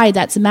pride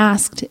that's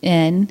masked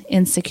in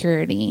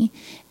insecurity.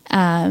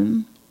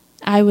 I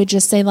would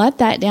just say let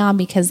that down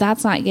because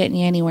that's not getting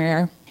you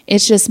anywhere.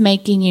 It's just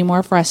making you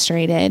more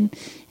frustrated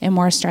and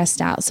more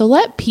stressed out. So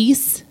let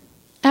peace,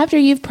 after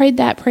you've prayed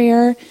that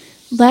prayer,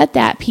 let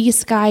that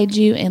peace guide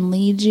you and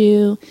lead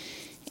you,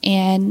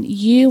 and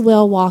you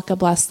will walk a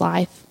blessed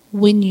life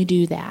when you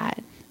do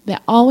that.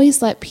 But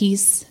always let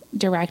peace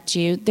direct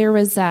you.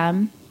 There's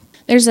a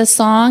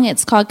song,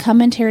 it's called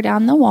Come and Tear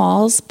Down the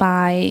Walls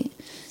by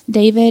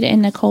David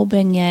and Nicole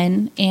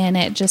Binion, and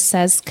it just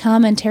says,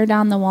 come and tear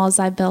down the walls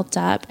I've built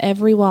up,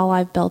 every wall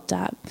I've built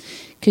up,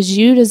 because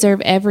you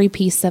deserve every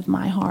piece of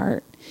my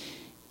heart.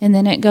 And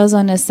then it goes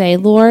on to say,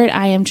 Lord,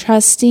 I am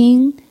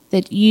trusting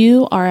that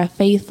you are a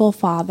faithful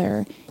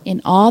Father, and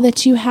all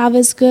that you have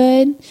is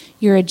good.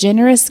 You're a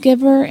generous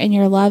giver, and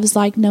your love's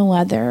like no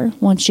other.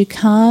 Won't you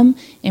come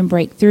and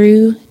break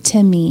through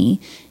to me?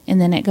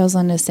 And then it goes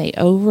on to say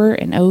over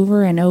and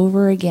over and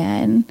over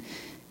again,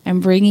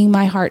 I'm bringing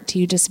my heart to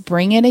you. Just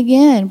bring it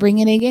again,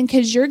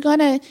 because you're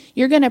gonna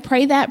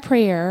pray that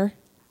prayer.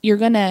 You're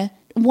gonna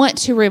want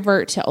to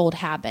revert to old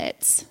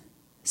habits.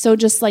 So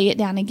just lay it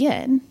down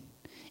again.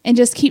 And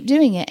just keep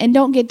doing it. And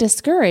don't get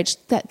discouraged,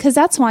 because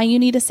that's why you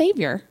need a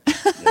Savior.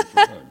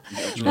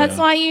 That's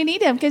why you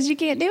need him, because you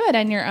can't do it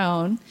on your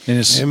own. And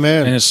it's,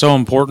 Amen. And it's so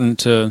important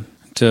to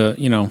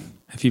you know,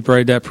 if you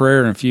prayed that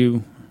prayer and if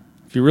you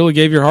really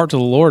gave your heart to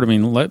the Lord, I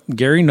mean, let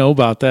Gary know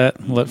about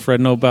that. Let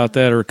Fred know about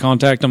that, or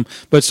contact them.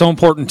 But it's so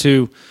important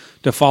to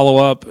follow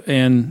up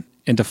and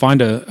to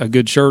find a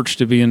good church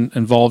to be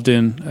involved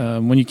in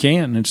when you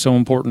can. It's so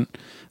important,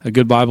 a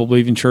good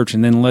Bible-believing church,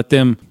 and then let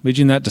them lead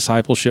you in that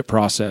discipleship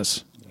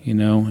process. You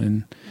know,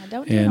 and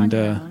don't do it on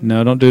your own.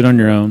 No, don't do it on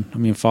your own. I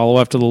mean, follow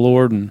after the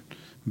Lord and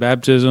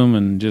baptism,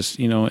 and just,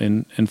 you know,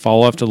 and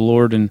follow after the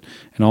Lord and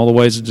all the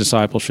ways of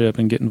discipleship,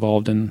 and get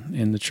involved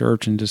in the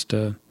church, and just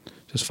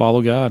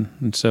follow God.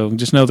 And so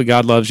just know that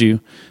God loves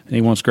you and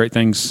He wants great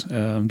things.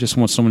 Just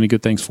wants so many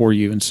good things for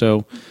you. And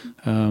so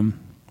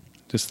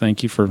just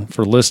thank you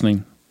for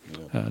listening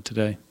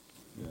today.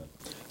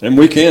 And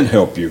we can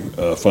help you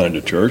find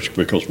a church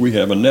because we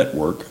have a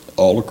network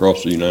all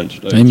across the United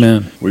States.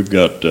 Amen. We've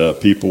got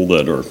people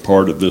that are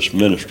part of this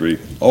ministry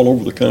all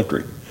over the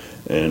country.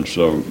 And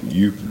so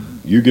you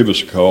give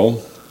us a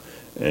call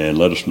and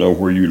let us know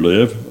where you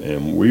live,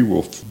 and we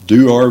will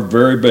do our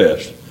very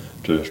best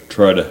to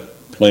try to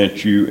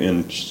plant you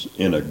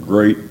in a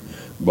great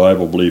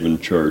Bible-believing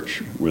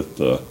church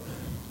with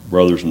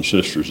brothers and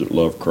sisters that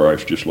love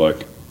Christ just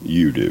like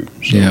you do.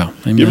 So Yeah,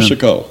 amen. Give us a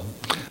call.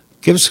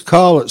 Give us a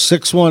call at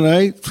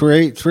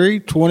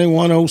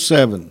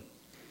 618-383-2107.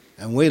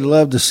 And we'd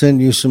love to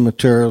send you some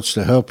materials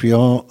to help you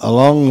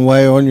along the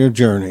way on your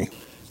journey.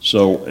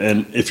 So,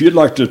 and if you'd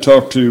like to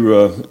talk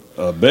to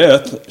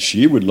Beth,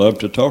 she would love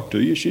to talk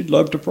to you. She'd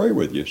love to pray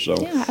with you. So,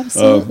 Yeah,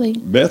 absolutely.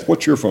 Beth,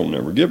 what's your phone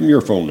number? Give them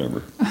your phone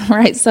number. All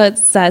right, so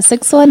it's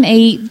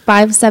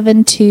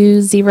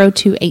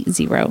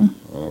 618-572-0280.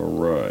 All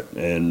right.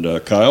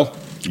 And Kyle,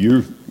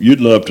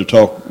 you'd love to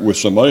talk with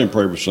somebody and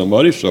pray with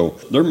somebody. So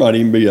there might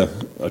even be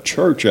a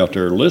church out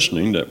there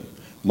listening that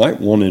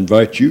might want to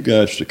invite you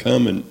guys to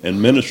come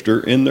and minister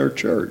in their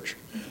church.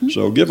 Mm-hmm.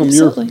 So give them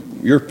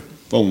your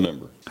phone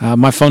number.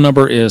 My phone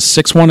number is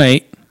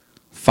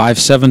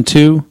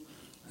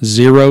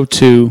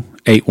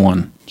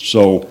 618-572-0281.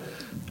 So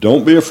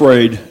don't be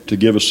afraid to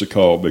give us a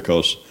call,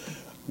 because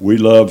we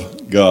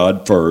love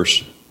God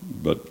first,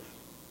 but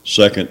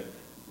second,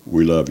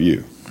 we love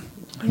you.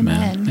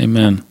 Amen.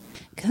 Amen.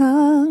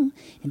 Come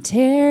and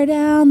tear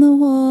down the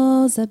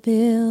walls I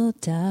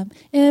built up,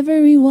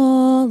 every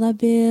wall I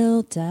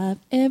built up,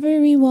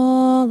 every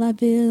wall I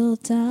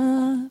built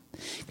up.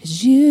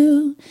 'Cause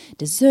you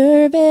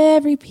deserve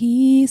every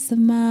piece of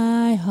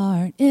my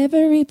heart,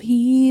 every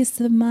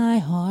piece of my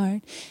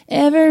heart,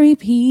 every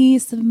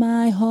piece of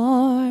my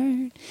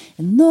heart.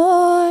 And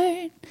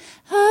Lord,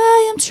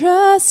 I am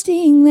trusting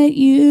trusting that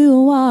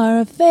you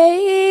are a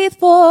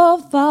faithful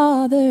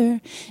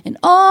Father, and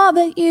all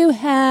that you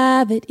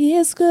have, it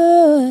is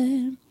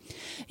good.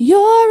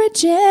 You're a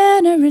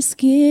generous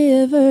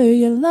giver,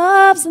 your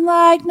love's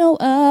like no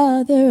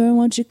other.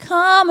 Won't you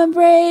come and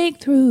break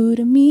through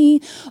to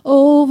me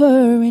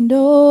over and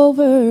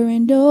over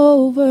and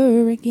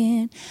over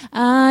again?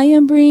 I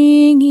am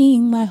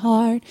bringing my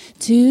heart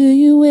to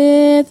you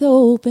with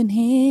open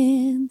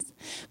hands.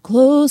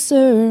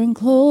 Closer and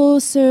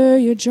closer,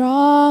 you're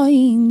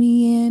drawing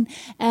me in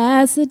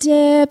as the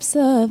depths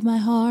of my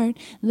heart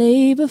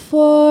lay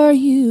before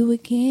you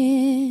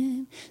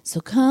again. So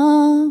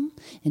come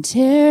and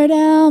tear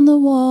down the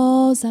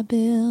walls I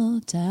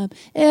built up,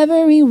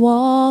 every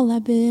wall I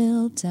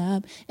built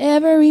up,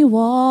 every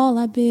wall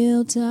I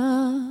built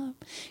up.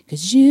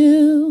 'Cause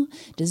you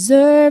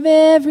deserve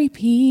every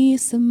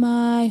piece of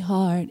my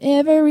heart,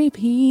 every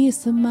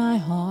piece of my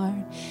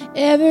heart,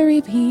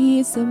 every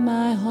piece of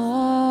my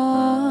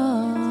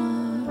heart.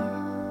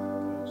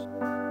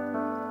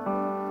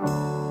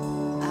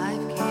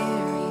 I've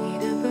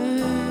carried a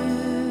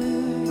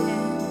burden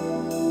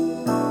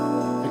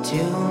for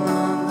too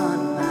long on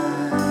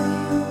my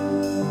own,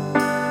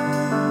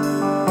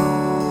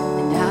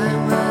 and I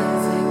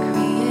wasn't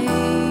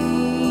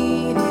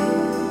created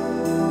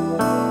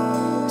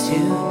to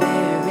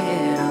bear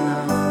it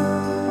alone.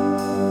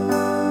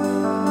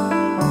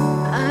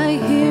 I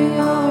hear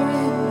your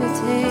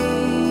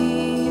invitation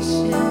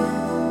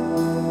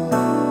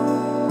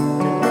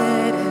to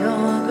let it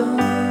all go,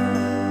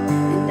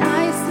 and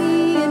I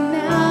see it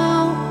now.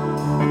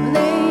 I'm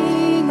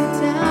laying it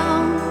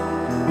down,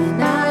 and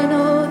I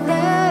know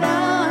that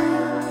I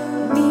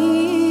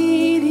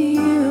need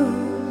you.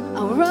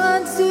 I'll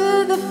run to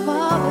the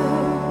Father.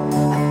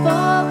 I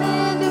fall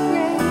into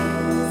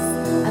grace.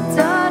 I'm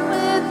done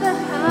with the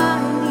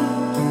hiding,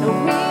 no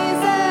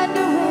reason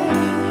to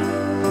wait.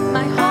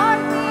 My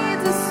heart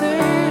needs a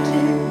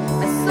surgeon,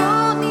 my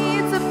soul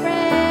needs a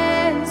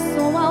friend.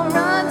 So I'll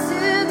run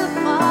to the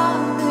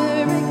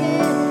Father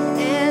again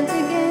and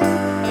again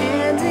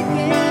and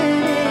again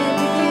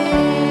and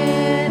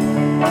again.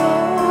 Oh,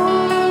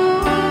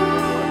 oh,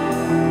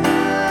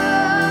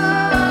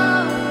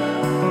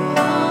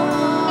 oh.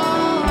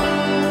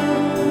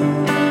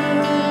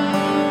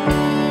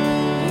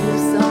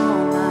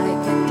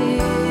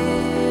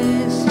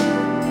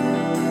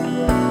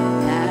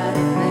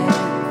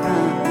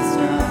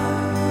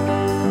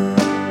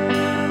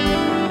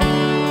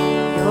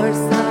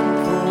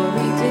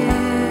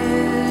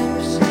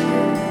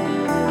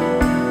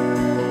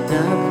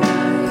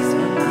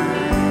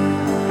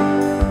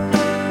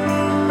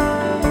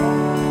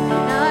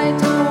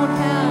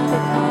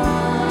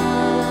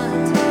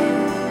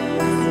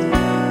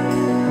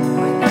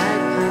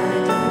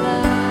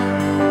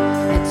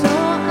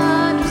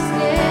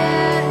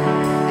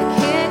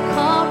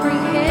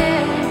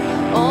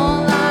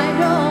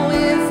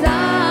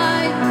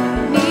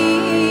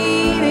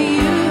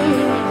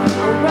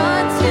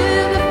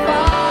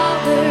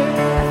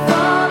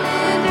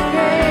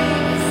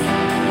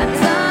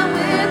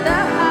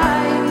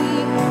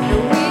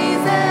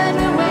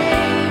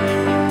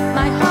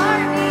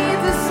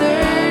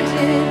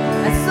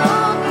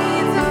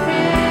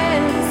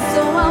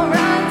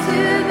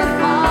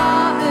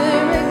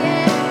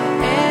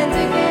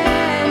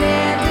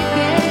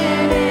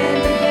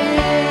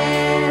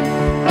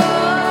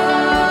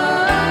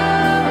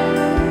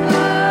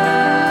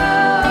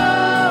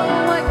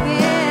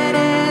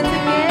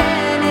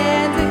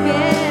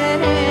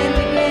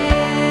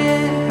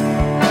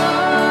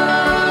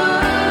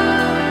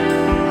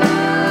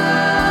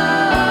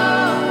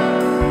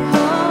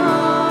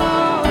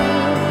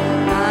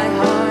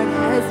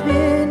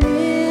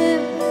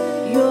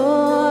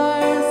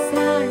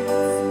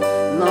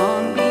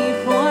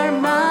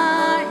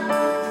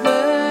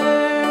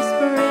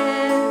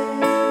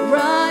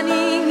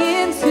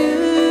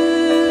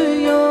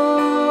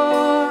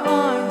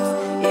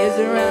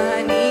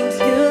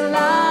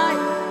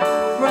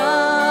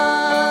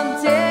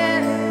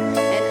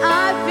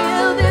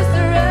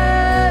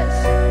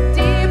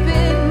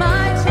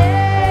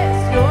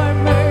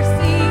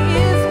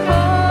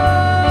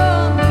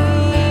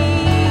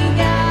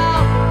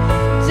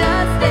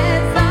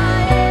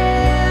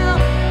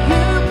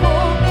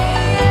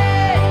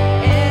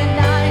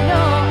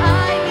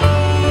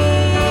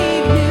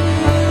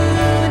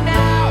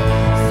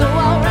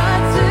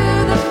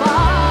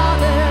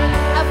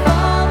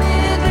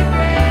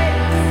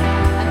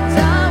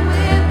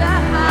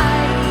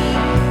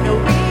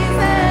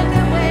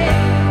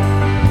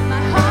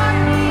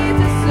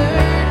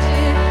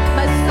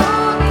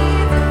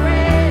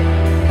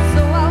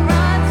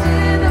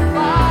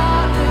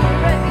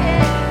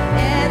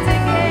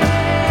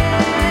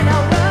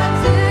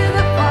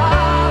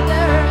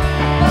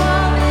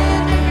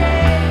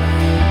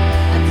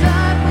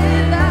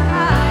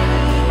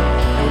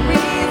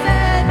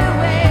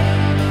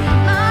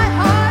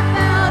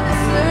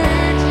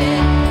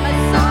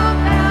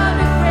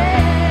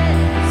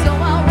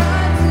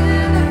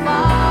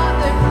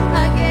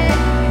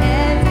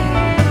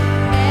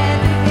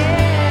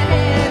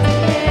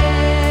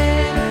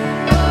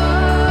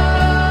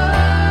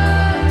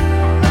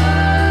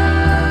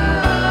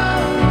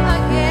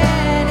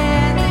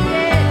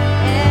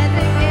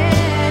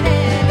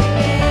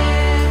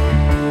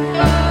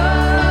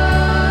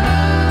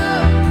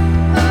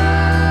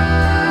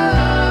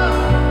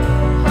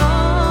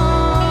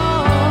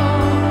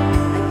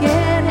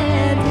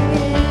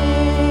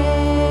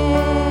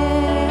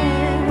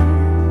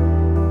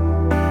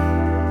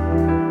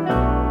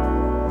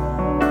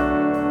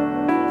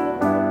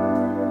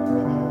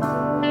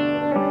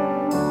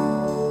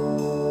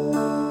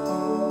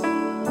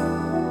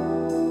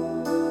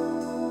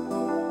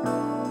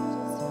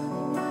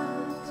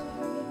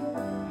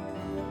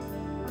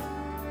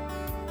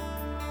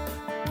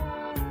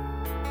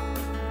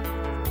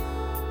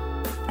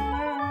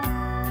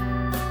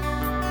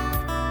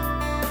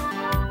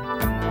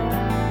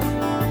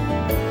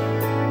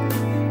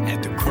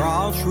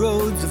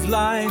 crossroads of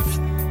life,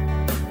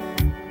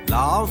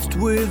 lost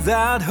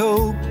without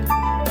hope,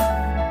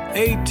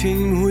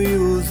 18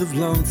 wheels of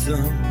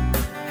lonesome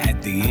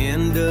at the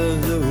end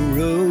of the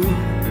road.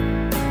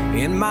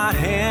 In my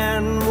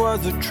hand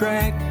was a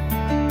tract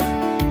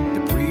the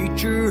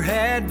preacher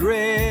had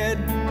read,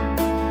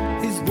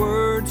 his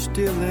words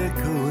still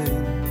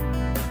echoing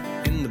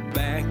in the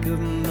back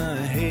of my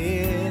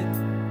head.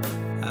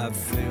 I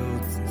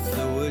felt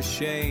so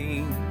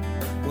ashamed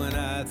when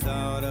I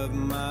thought of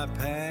my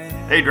past.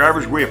 Hey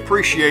drivers, we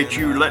appreciate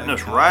you letting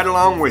us ride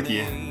along with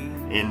you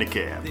in the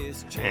cab.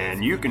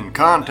 And you can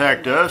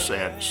contact us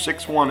at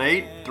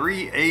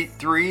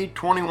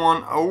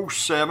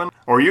 618-383-2107,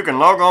 or you can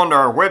log on to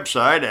our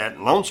website at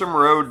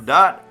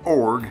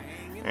lonesomeroad.org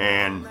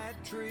and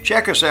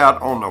check us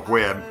out on the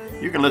web.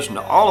 You can listen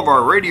to all of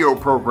our radio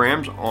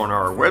programs on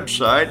our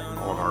website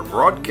on our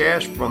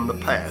broadcast from the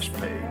past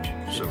page.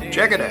 So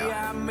check it out.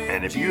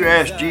 And if you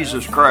ask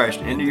Jesus Christ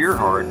into your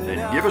heart,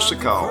 then give us a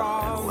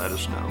call and let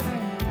us know.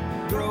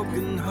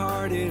 Broken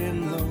hearted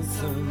and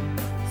lonesome,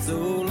 so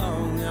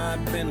long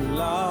I've been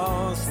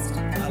lost.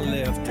 I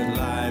left a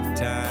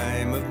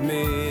lifetime of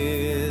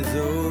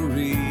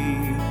misery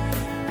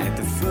at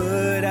the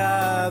foot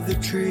of the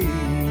tree.